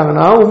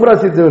கலந்துக்கிட்டாங்கன்னா உம்ரா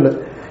செய்ய தேவையில்லை.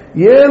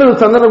 7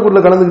 சந்தனக்கூட்ல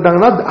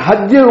கலந்துக்கிட்டாங்கன்னா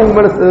ஹஜ்ஜே உங்க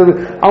மேல,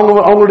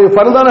 அவங்களுடைய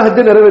ஃபர்தான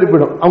ஹஜ்ஜை நிறைவேறி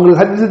போயிடும்.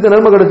 அவங்களுக்கு ஹஜ் செஞ்ச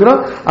நன்மை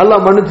கிடைச்சிடும்,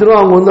 அல்லாஹ் மன்னிச்சிடும்.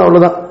 அவங்க வந்து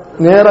அவ்வளவுதான்,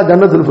 நேரா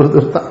ஜன்னத்துல்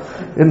ஃபிர்தௌஸ் தான்.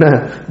 என்ன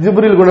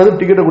ஜிப்ரீல் கொண்டாந்து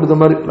டிக்கெட்டை கொடுத்த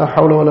மாதிரி. லா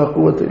ஹவ்ல வலா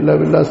குவத்த இல்லா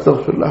பில்லாஹ்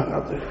அஸ்தக்ஃபிருல்லாஹ்.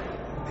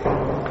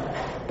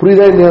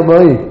 புரியுதா இல்லையா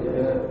பாய்?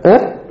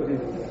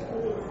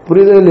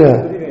 புரியுதா இல்லையா?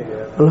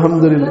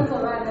 அல்ஹம்துலில்லாஹ்.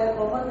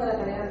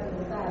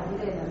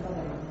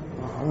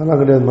 அதெல்லாம்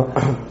கிடையாதுமா.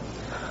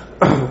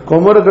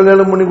 குமர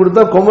கல்யாணம் பண்ணி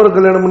கொடுத்தா, குமர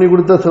கல்யாணம் பண்ணி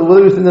கொடுத்தா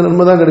உதவி செஞ்ச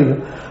நன்மை தான் கிடைக்கும்.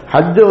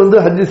 ஹஜ்ஜ வந்து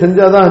ஹஜ்ஜி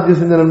செஞ்சாதான் ஹஜ்ஜி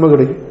செஞ்ச நன்மை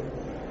கிடைக்கும்.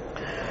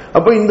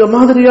 அப்ப இந்த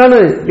மாதிரியான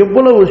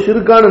எவ்வளவு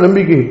ஷிர்கான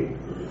நம்பிக்கை,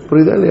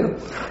 புரியுதா இல்லையா?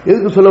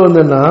 எதுக்கு சொல்ல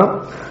வந்தேன்னா,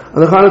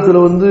 அந்த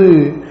காலத்துல வந்து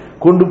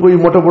கொண்டு போய்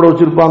மொட்டை போட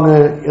வச்சிருப்பாங்க,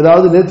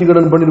 ஏதாவது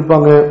நேர்த்திக்கடன்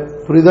பண்ணிருப்பாங்க,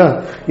 புரியுதா?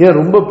 ஏன்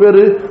ரொம்ப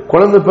பேரு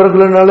குழந்தை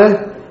பிறக்கலனால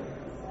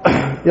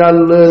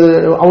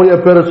அவங்க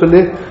பேரை சொல்லி,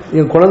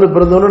 என் குழந்தை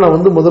பிறந்தவொன்னு நான்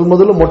வந்து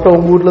முதல்ல மொட்டை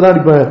உங்க வீட்டுல தான்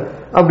அடிப்பேன்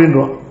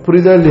அப்படின்றான்.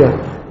 புரியுதா இல்லையா?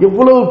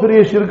 எவ்வளவு பெரிய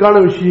ஷிர்கான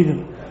விஷயங்கள்.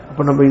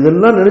 அப்ப நம்ம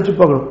இதெல்லாம் நினைச்சு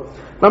பார்க்கணும்.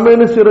 நம்ம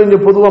என்ன செய்யறோம், இங்க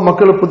பொதுவா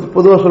மக்களை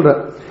பொதுவா சொல்ற,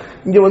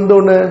 இங்க வந்த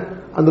உடனே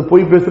அந்த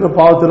பொய் பேசுற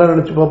பாவத்தெல்லாம்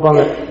நினைச்சு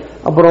பார்ப்பாங்க.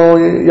 அப்புறம்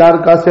யாரு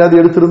காசையாவது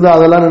எடுத்திருந்தா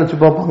அதெல்லாம் நினைச்சு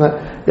பார்ப்பாங்க,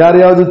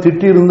 யாரையாவது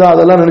திட்டி இருந்தா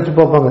அதெல்லாம் நினைச்சு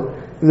பார்ப்பாங்க.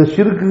 இந்த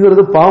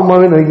ஷிர்க்குங்கிறது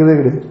பாவமாவே நினைக்கிறதே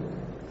கிடையாது.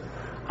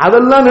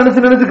 அதெல்லாம்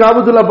நினைச்சு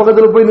காபத்துல்லா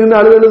பக்கத்துல போய் நின்று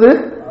அழுவது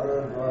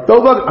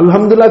தௌபா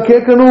அல்ஹம்துலில்லாஹ்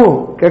கேட்கணும்.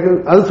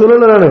 அது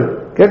சொல்லல, நானு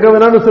கேட்க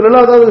வேணாம்னு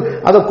சொல்லல, அதாவது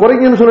அதை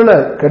குறைங்கன்னு சொல்லல,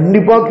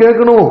 கண்டிப்பா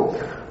கேட்கணும்.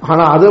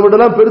 ஆனா அதை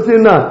விடலாம் பெருசு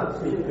என்ன,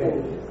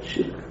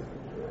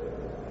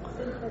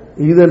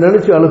 இத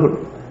நினைச்சு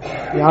அழுகணும்.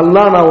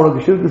 யாரெல்லாம் நான்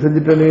உனக்கு ஷிர்க்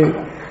செஞ்சுட்டேனே,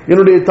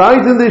 என்னுடைய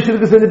தாய் தந்தை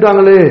ஷிர்க்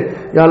செஞ்சுட்டாங்களே,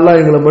 யாரெல்லாம்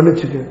எங்களை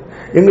மன்னிச்சுக்க,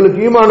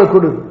 எங்களுக்கு ஈமான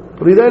கொடு.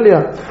 புரியுதா இல்லையா?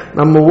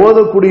 நம்ம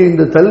ஓதக்கூடிய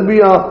இந்த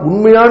தல்பியா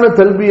உண்மையான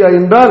தல்பியா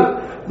என்றால்,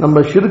 நம்ம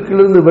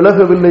ஷிர்க்கிலிருந்து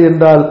விலகவில்லை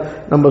என்றால்,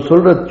 நம்ம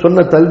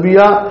சொன்ன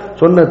தல்பியா,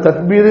 சொன்ன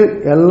தக்பீர்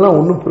எல்லாம்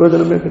ஒன்னும்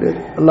பிரயோஜனமே கிடையாது.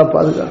 அல்லாஹ்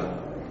பாதுகாப்பு.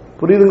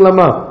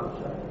 புரியுதுங்களாமா?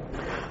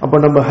 அப்ப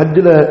நம்ம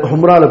ஹஜ்ஜில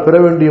உம்ரால பெற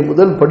வேண்டிய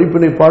முதல்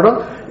படிப்பினை பாடம்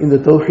இந்த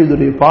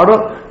தௌஹீதுடைய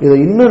பாடம். இதை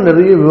இன்னும்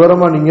நிறைய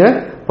விவரமா நீங்க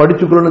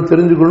படிச்சுக்கொள்ளணும்,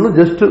 தெரிஞ்சுக்கொள்ளணும்.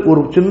 ஜஸ்ட்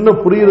ஒரு சின்ன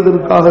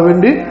புரியுறதுக்காக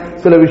வேண்டி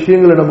சில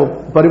விஷயங்களை நம்ம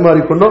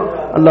பரிமாறிக்கொண்டோம்.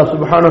 அல்லாஹ்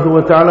சுப்ஹானஹு வ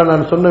தஆலா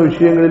நான் சொன்ன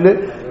விஷயங்களிலே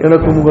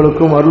எனக்கும்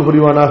உங்களுக்கும் அருள்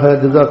புரிவானாக.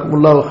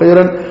 ஜஸாக்குமுல்லாஹு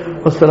கைரன்.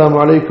 அஸ்ஸலாமு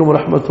அலைக்கும்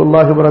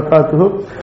வரஹ்மத்துல்லாஹி வபரகாத்துஹு.